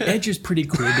 Yeah. Anyway, Edge is pretty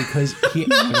cool because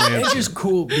Edge is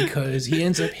cool because he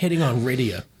ends up hitting on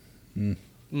Rydia.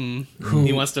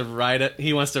 He wants to ride it.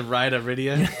 He wants to ride a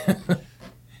Rydia.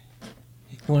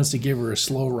 He wants to give her a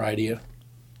slow Rydia.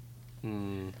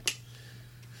 I'd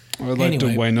like to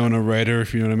Anyway. Winona Ryder,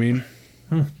 if you know what I mean.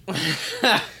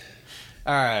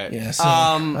 All right. Yeah, so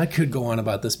I could go on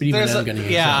about this, but even then I'm going to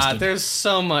get exhausted. there's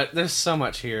so much. There's so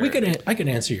much here. I could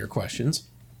answer your questions.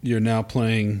 You're now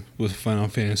playing with Final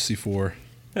Fantasy IV.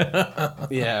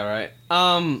 Yeah, right.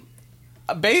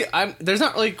 There's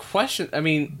not really question. I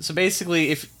mean, so basically,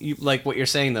 if you like what you're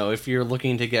saying, though, if you're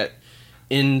looking to get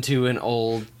into an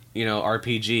old,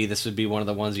 RPG, this would be one of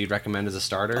the ones you'd recommend as a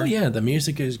starter. Oh yeah, the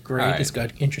music is great. All right. It's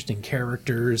got interesting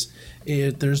characters.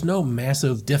 There's no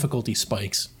massive difficulty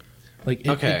spikes. So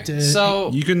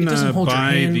You can it doesn't hold your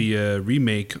buy hand. the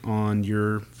remake on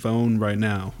your phone right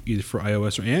now, either for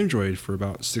iOS or Android, for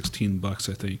about $16,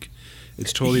 I think.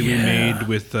 It's totally remade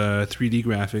with 3D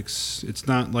graphics. It's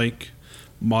not like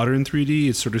modern 3D.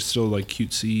 It's sort of still like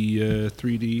cutesy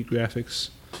 3D graphics.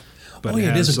 But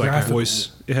it is a like graphical.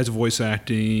 it has voice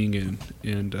acting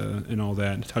and all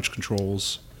that, and touch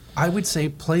controls. I would say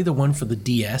play the one for the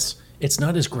DS. It's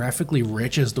not as graphically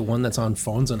rich as the one that's on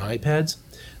phones and iPads,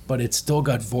 but it's still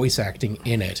got voice acting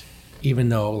in it. Even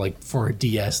though, like, for a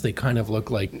DS, they kind of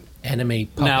look like anime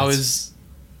puppets. now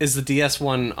is the DS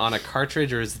one on a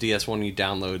cartridge, or is the DS one you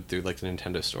download through like the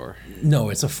Nintendo Store? No,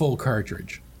 it's a full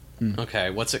cartridge. Okay,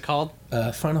 what's it called?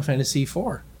 Final Fantasy IV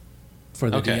for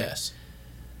the Okay. DS.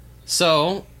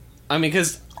 So, I mean,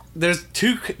 because there's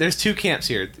two camps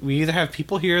here. We either have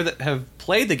people here that have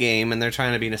played the game and they're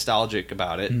trying to be nostalgic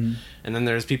about it, and then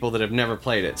there's people that have never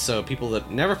played it. So people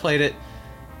that never played it,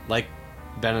 like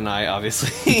Ben and I,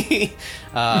 obviously,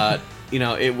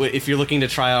 if you're looking to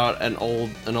try out an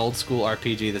old school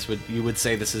RPG, you would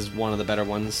say this is one of the better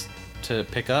ones to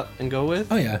pick up and go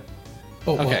with. Oh yeah.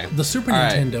 Oh Okay. well, the Super All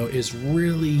right. Nintendo is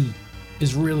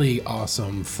really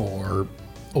awesome for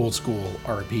old school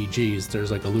RPGs.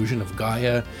 There's like Illusion of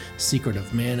Gaia, Secret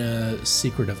of Mana,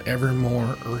 Secret of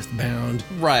Evermore, Earthbound.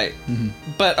 Right.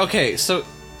 But okay, so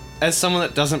as someone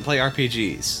that doesn't play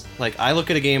RPGs, like I look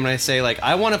at a game and I say like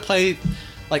I want to play,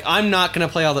 like I'm not gonna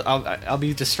play all the. I'll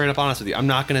be just straight up honest with you. I'm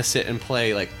not gonna sit and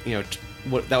play like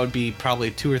what that would be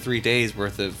probably 2 or 3 days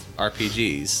worth of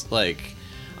RPGs. Like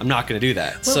I'm not gonna do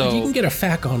that. Well, so you can get a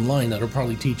FAQ online that'll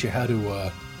probably teach you how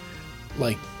to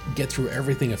get through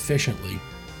everything efficiently.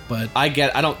 But I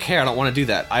don't care. I don't want to do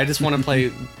that. I just want to play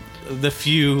the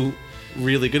few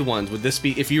really good ones. Would this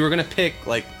be, if you were going to pick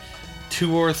like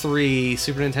 2 or 3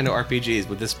 Super Nintendo RPGs,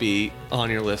 would this be on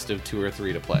your list of 2 or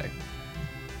 3 to play?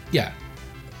 yeah,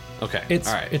 Okay. It's-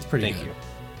 all right. it's pretty Thank good.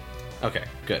 you. Okay,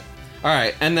 good. All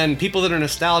right. And then people that are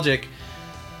nostalgic,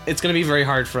 it's going to be very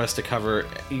hard for us to cover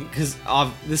because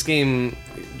this game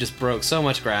just broke so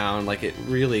much ground. Like it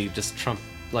really just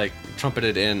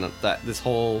trumpeted in that this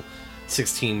whole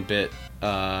 16-bit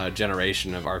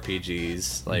generation of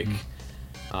RPGs. Like,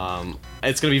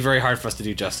 it's going to be very hard for us to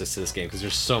do justice to this game because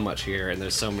there's so much here and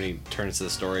there's so many turns to the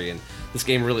story. And this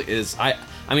game really is. I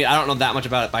mean, I don't know that much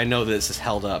about it, but I know that this is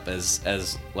held up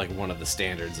as like one of the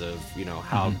standards of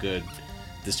how good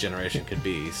this generation could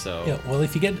be. So yeah. Well,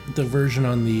 if you get the version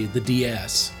on the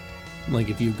DS, like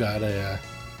if you've got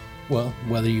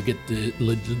whether you get the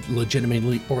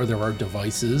legitimately or there are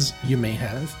devices you may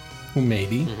have.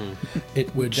 Maybe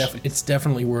it would. It's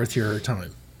definitely worth your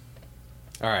time.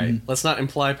 all right, let's not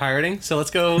imply pirating. So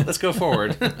let's go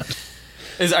forward.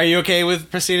 Are you okay with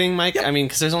proceeding, Mike? Yep. I mean,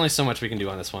 because there's only so much we can do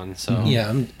on this one. So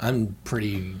Yeah, I'm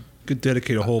pretty. Could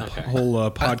dedicate a whole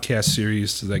podcast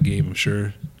series to that game, I'm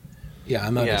sure. Yeah,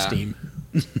 I'm out Yeah. of steam.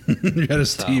 You had a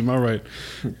Steam, all right.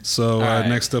 So right.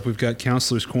 next up, we've got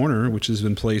Counselor's Corner, which has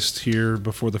been placed here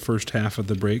before the first half of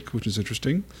the break, which is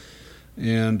interesting.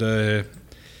 And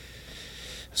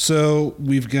So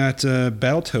we've got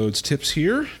Battletoads tips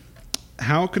here.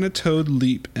 How can a toad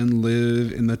leap and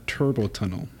live in the turbo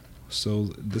tunnel? So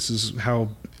this is how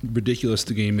ridiculous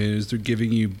the game is. They're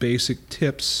giving you basic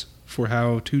tips for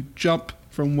how to jump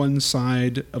from one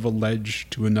side of a ledge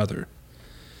to another.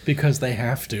 Because they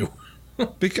have to.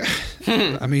 Because,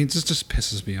 I mean, it just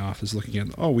pisses me off is looking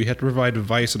at, we have to provide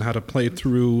advice on how to play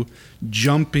through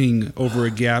jumping over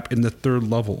a gap in the third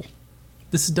level.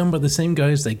 This is done by the same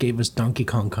guys that gave us Donkey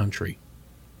Kong Country.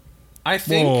 I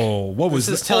think. Whoa, what was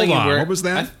that? Hold on, what was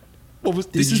that?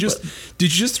 Did you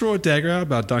just throw a dagger out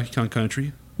about Donkey Kong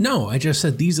Country? No, I just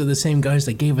said these are the same guys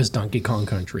that gave us Donkey Kong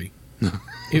Country.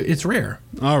 It's rare.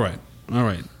 All right.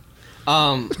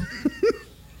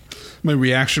 My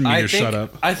reaction meter shut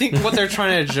up. I think what they're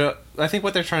trying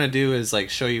to do is like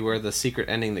show you where the secret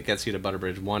ending that gets you to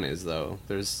Butterbridge 1 is, though.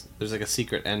 There's like a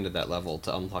secret end to that level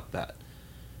to unlock that.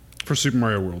 For Super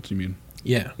Mario World, you mean?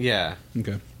 Yeah. Yeah.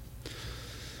 Okay.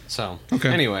 So, okay.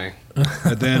 Anyway.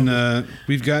 And then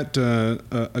we've got a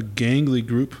gangly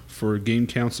group for game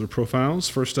counselor profiles.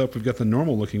 First up, we've got the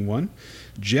normal-looking one.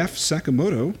 Jeff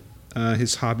Sakamoto.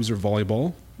 His hobbies are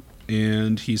volleyball.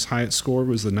 And his highest score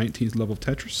was the 19th level of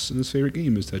Tetris, and his favorite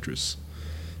game is Tetris.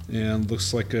 And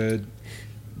looks like a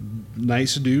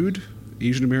nice dude,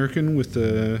 Asian American with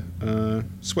a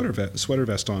sweater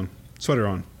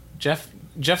on.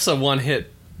 Jeff's a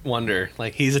one-hit wonder.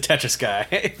 Like, he's a Tetris guy.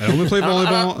 I only play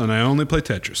volleyball, and I only play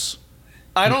Tetris.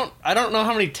 I don't know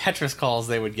how many Tetris calls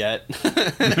they would get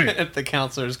at the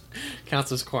counselor's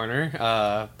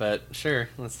corner. But sure,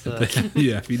 let's.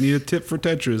 Yeah, if you need a tip for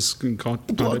Tetris, you can call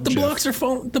the blocks are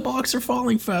the blocks are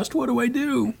falling fast. What do I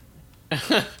do?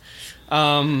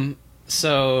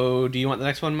 So, do you want the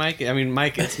next one, Mike? I mean,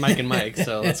 Mike. It's Mike and Mike.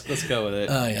 So let's go with it.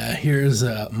 Yeah. Here's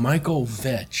Michael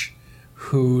Vetch,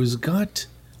 who's got,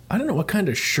 I don't know what kind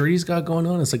of shirt he's got going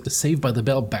on. It's like the Saved by the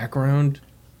Bell background.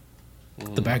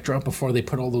 The backdrop before they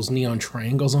put all those neon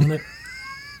triangles on it.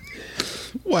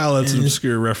 Wow, that's an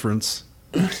obscure reference.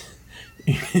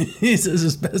 He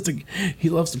says he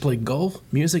loves to play golf,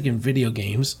 music, and video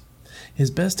games. His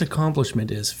best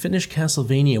accomplishment is finish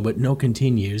Castlevania with no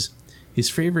continues. His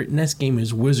favorite NES game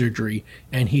is Wizardry,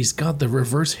 and he's got the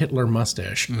reverse Hitler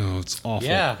mustache. Oh, it's awful.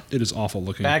 Yeah. It is awful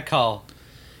looking. Bad call.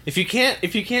 If you can't,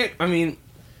 I mean,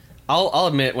 I'll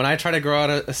admit, when I try to grow out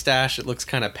a stash, it looks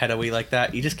kind of pedo-y like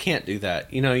that. You just can't do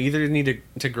that. You know, you either need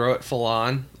to grow it full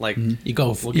on, like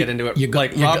we'll get into it.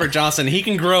 Like Robert Johnson, he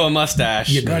can grow a mustache.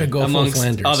 You gotta go amongst full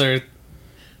Flanders.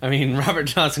 I mean, Robert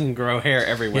Johnson can grow hair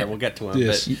everywhere. Yeah. We'll get to him.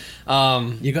 Yes.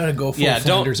 But, you gotta go full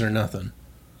Flanders or nothing.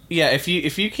 Yeah, if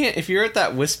you're at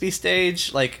that wispy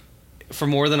stage, like for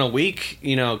more than a week,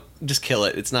 you know, just kill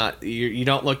it. It's not you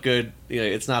don't look good. You know,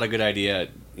 it's not a good idea.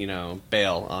 You know,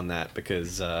 bail on that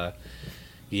because,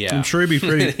 yeah. I'm sure he'd be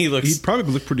pretty. He'd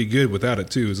probably look pretty good without it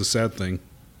too. Is a sad thing.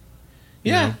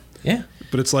 Yeah, you know? Yeah.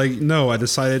 But it's like, no, I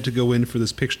decided to go in for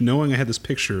this picture, knowing I had this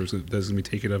picture that's going to be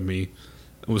taken of me.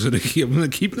 I'm going to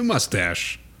keep the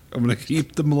mustache. I'm going to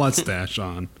keep the mustache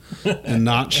on, and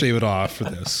not shave it off for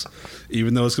this,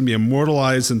 even though it's going to be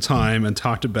immortalized in time and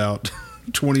talked about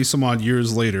 20 some odd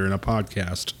years later in a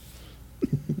podcast.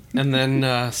 And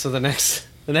then, so the next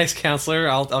counselor,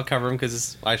 I'll cover him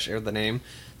because I shared the name,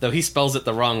 though he spells it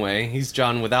the wrong way. He's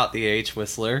John without the H,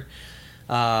 Whistler,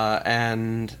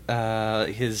 and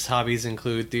his hobbies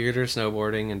include theater,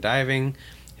 snowboarding, and diving.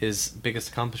 His biggest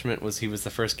accomplishment was he was the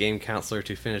first game counselor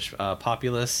to finish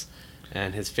Populous,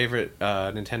 and his favorite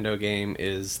Nintendo game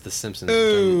is The Simpsons.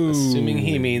 Ooh, which I'm assuming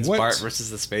he means what? Bart versus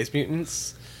the Space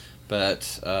Mutants.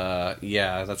 But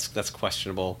yeah, that's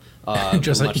questionable.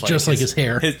 just like his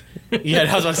hair. Yeah,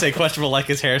 I was about to say questionable, like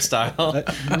his hairstyle.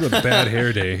 It was a bad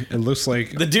hair day. It looks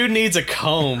like the dude needs a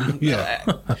comb. Yeah.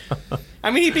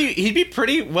 I mean, he'd be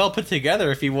pretty well put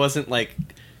together if he wasn't like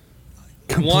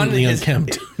completely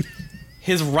unkempt.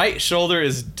 His right shoulder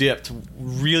is dipped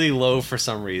really low for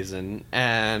some reason,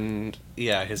 and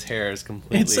yeah, his hair is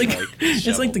completely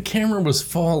it's like the camera was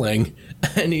falling,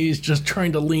 and he's just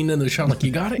trying to lean in the shot. Like,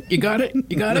 you got it, you got it,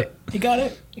 you got it, you got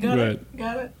it, you got it, you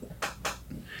got it.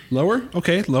 Lower,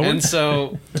 okay, lower. And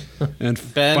so, and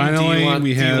Ben, finally,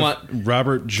 we have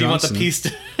Robert Johnson. Do you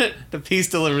want the piece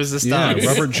de la resistance? Yeah,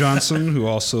 Robert Johnson, who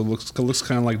also looks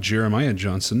kind of like Jeremiah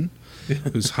Johnson,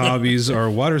 whose hobbies are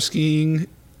water skiing,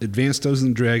 Advanced Dungeons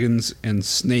and Dragons, and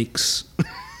snakes.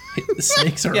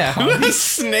 Snakes are who has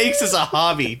snakes as a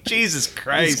hobby? Jesus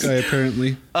Christ! This guy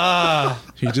apparently.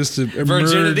 He just emerged.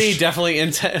 Virginity is definitely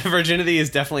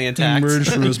intact.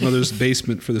 Emerged from his mother's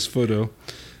basement for this photo.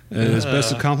 His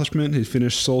best accomplishment: he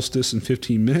finished Solstice in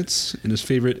 15 minutes, and his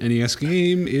favorite NES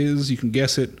game is, you can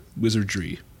guess it,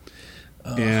 Wizardry.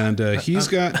 And he's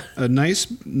got a nice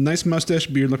mustache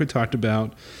beard, like we talked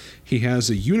about. He has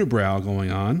a unibrow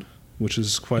going on, which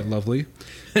is quite lovely.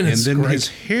 And then great. his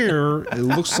hair, it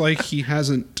looks like he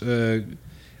hasn't.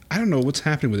 I don't know what's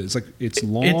happening with it. It's like it's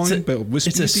long but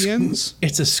wispy at the ends.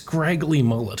 It's a scraggly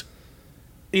mullet.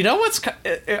 You know what's all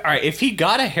right? If he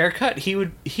got a haircut, he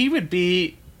would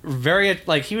be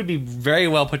very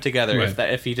well put together Right.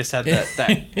 if he just had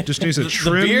that Just needs a the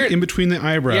trim beard- in between the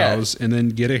eyebrows and then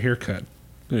get a haircut.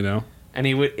 You know, and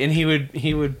he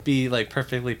would be like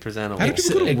perfectly presentable. how do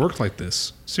people go to work like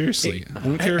this? Seriously, I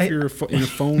don't care if you're in a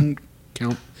phone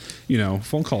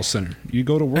phone call center. You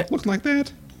go to work looking like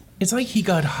that. It's like he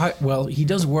got hired. Well, he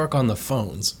does work on the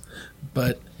phones,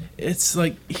 but it's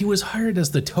like he was hired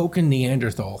as the token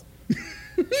Neanderthal.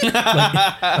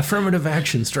 Like, affirmative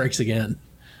action strikes again.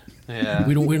 Yeah.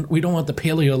 We don't want the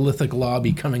Paleolithic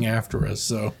lobby coming after us,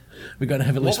 so we got to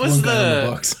have at least What was one guy on the-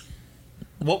 the books.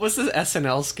 What was the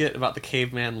SNL skit about the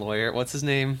caveman lawyer? What's his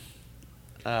name?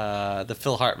 The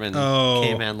Phil Hartman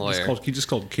caveman lawyer. He just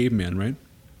called Caveman, right?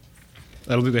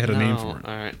 I don't think they had a name for it.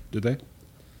 All right. Did they?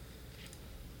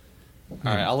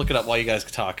 All right, I'll look it up while you guys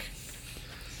talk.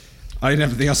 I didn't have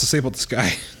anything else to say about this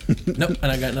guy. Nope,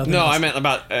 and I got nothing. No, else. I meant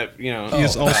about He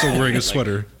is also wearing a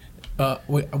sweater.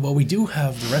 We do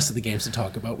have the rest of the games to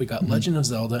talk about. We got Legend of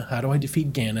Zelda. How do I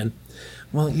defeat Ganon?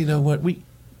 Well, you know what? We've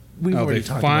Oh, already they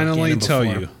talked finally about Ganon tell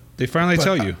before. you. They finally But,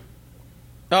 tell you.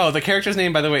 Oh, the character's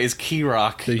name, by the way, is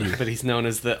Keyrock, Thank you. but he's known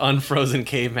as the Unfrozen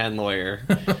Caveman Lawyer.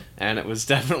 And it was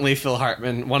definitely Phil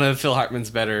Hartman, one of Phil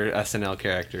Hartman's better SNL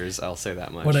characters, I'll say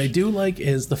that much. What I do like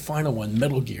is the final one,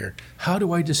 Metal Gear. How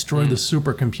do I destroy the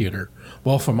supercomputer?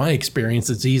 Well, from my experience,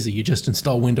 it's easy. You just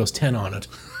install Windows 10 on it.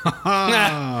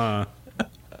 Ah,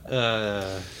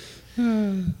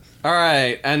 All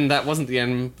right, and that wasn't the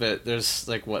end, but there's,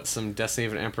 like, some Destiny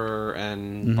of an Emperor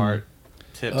and Bart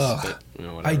tips. Ugh. But, I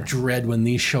whatever. dread when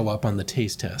these show up on the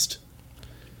taste test.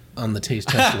 On the taste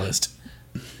test list.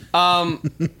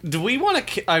 Do we want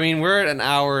to? I mean, we're at an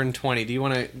hour and 20. Do you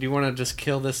want to just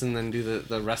kill this and then do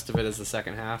the rest of it as the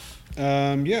second half?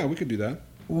 yeah, we could do that.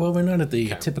 Well, we're not at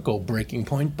the Okay. typical breaking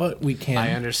point, but we can.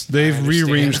 I understand. They've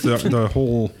rearranged the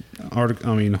whole article.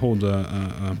 I mean, whole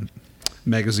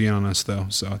magazine on us though,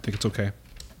 so I think it's okay.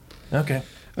 Okay.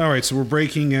 All right, so we're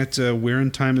breaking at Where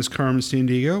in Time is Carmen San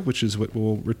Diego, which is what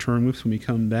we'll return with when we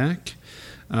come back.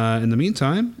 In the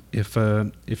meantime, if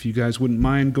you guys wouldn't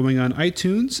mind going on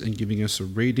iTunes and giving us a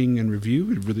rating and review,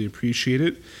 we'd really appreciate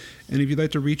it. And if you'd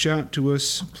like to reach out to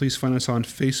us, please find us on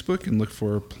Facebook and look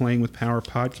for Playing with Power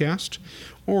Podcast,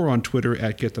 or on Twitter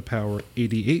at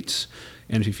GetThePower88.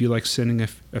 And if you feel like sending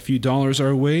a few dollars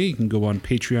our way, you can go on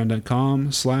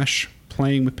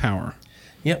patreon.com/playingwithpower.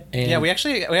 Yep. And Yeah, we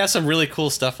have some really cool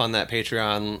stuff on that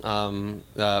Patreon.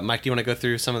 Mike, do you want to go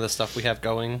through some of the stuff we have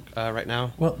going right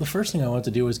now? Well, the first thing I want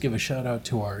to do is give a shout out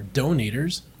to our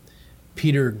donators,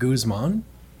 Peter Guzman,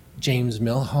 James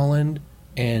Milholland,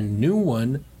 and new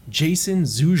one, Jason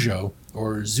Zujo,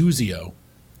 or Zuzio,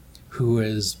 who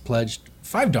has pledged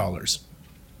 $5.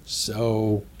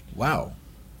 So, wow.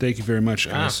 Thank you very much,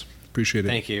 guys. Appreciate it.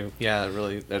 Thank you. Yeah,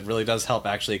 it really does help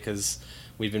actually, because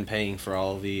we've been paying for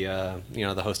all the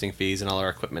the hosting fees and all our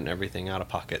equipment and everything out of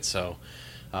pocket. So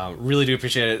really do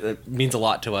appreciate it. It means a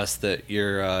lot to us that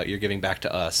you're giving back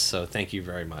to us. So thank you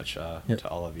very much to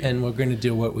all of you. And we're going to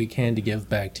do what we can to give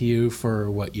back to you for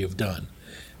what you've done.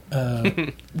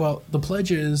 Well, the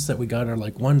pledges that we got are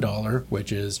like $1,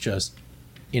 which is just,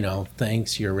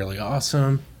 thanks, you're really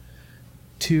awesome.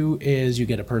 2 is you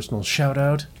get a personal shout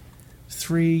out.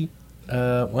 3,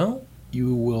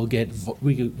 you will get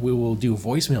we will do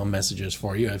voicemail messages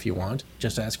for you if you want.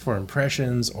 Just ask for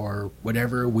impressions or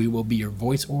whatever. We will be your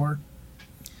voice whore.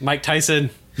 Mike Tyson.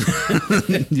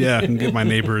 Yeah, I can get my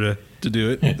neighbor to do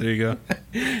it. There you go.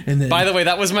 And then, By the way,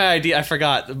 that was my idea. I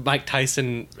forgot Mike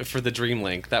Tyson for the Dream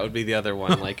Link. That would be the other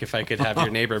one. Like if I could have your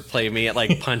neighbor play me at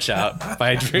like Punch Out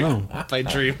by Dream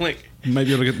Link. Might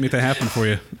be able to make that happen for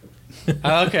you.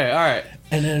 Okay, all right.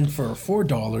 and then for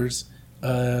 $4,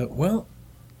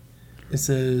 it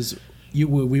says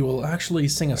we will actually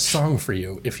sing a song for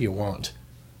you if you want.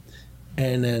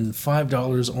 And then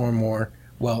 $5 or more.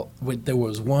 Well, there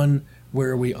was one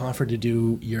where we offered to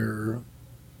do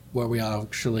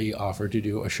offered to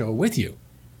do a show with you,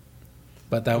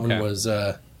 but that Okay.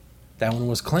 one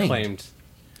was claimed.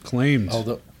 Claimed.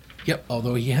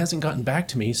 Although he hasn't gotten back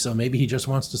to me, so maybe he just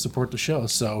wants to support the show.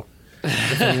 So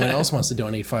if anyone else wants to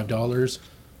donate $5,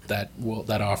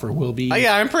 that offer will be.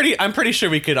 Yeah, I'm pretty sure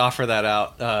we could offer that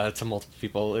out to multiple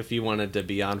people if you wanted to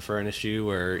be on for an issue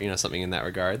or something in that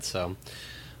regard. So,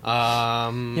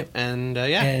 Yep.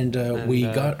 and we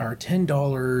got our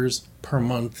 $10 per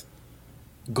month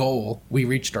goal. We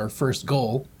reached our first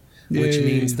goal, which Yay.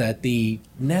 means that the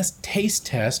Nest Taste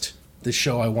Test, the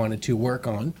show I wanted to work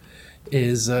on,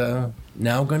 is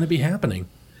now going to be happening,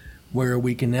 where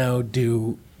we can now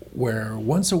do where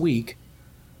once a week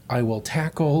I will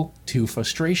tackle to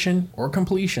frustration or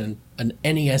completion an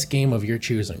NES game of your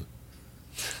choosing.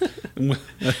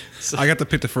 I got to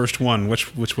pick the first one,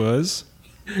 which was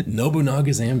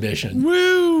Nobunaga's Ambition.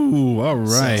 Woo! All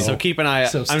right. So keep an eye.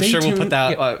 So I'm stay sure we'll tuned- put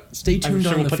that. yeah, stay tuned I'm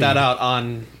sure on we'll the put that feed. out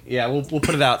on. Yeah, we'll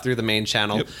put it out through the main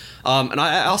channel. Yep. And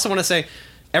I also want to say,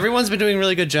 everyone's been doing a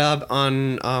really good job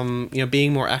on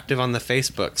being more active on the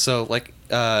Facebook. So like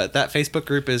that Facebook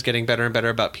group is getting better and better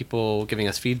about people giving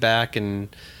us feedback,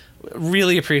 and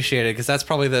really appreciate it, because that's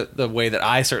probably the way that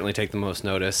I certainly take the most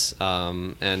notice.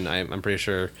 And I'm pretty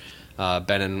sure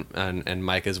Ben and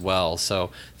Mike as well. So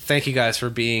thank you guys for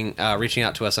being reaching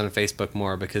out to us on Facebook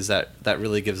more, because that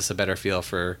really gives us a better feel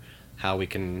for how we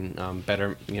can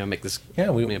better make this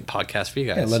podcast for you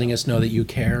guys. Yeah, letting us know that you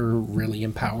care really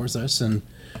empowers us and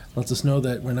lets us know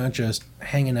that we're not just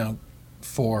hanging out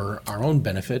for our own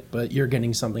benefit, but you're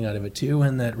getting something out of it too,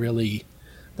 and that really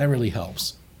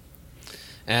helps.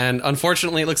 And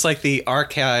unfortunately, it looks like the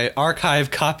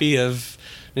archive copy of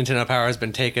Nintendo Power has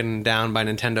been taken down by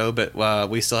Nintendo, but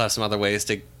we still have some other ways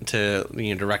to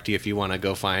direct you if you want to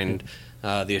go find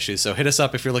the issues. So hit us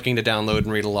up if you're looking to download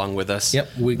and read along with us. Yep,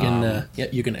 we can.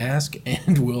 You can ask,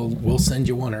 and we'll send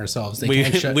you one ourselves.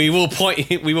 We will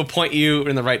point you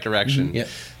in the right direction. Yep.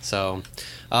 So,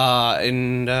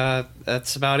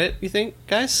 that's about it. You think,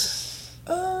 guys?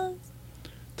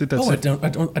 I think that's I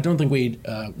it. don't think we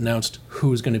announced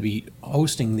who's going to be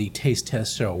hosting the Taste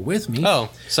Test show with me. Oh,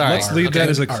 sorry. Let's leave Okay. that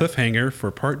as a cliffhanger for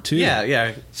part 2.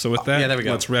 Yeah. So with that, there we go.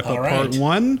 let's wrap All up right. part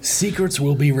 1. Secrets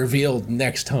will be revealed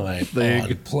next time There you on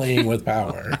go. Playing with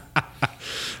Power.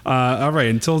 All right.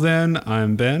 Until then,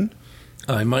 I'm Ben,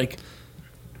 I'm Mike.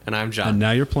 And I'm John. and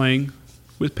now you're playing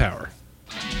with Power.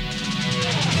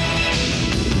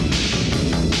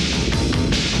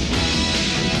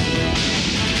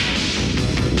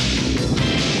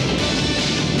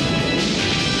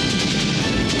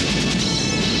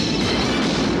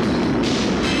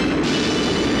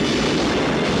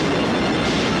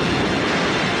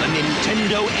 The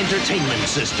Nintendo Entertainment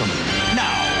System.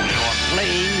 Now you're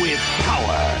playing with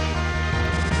power.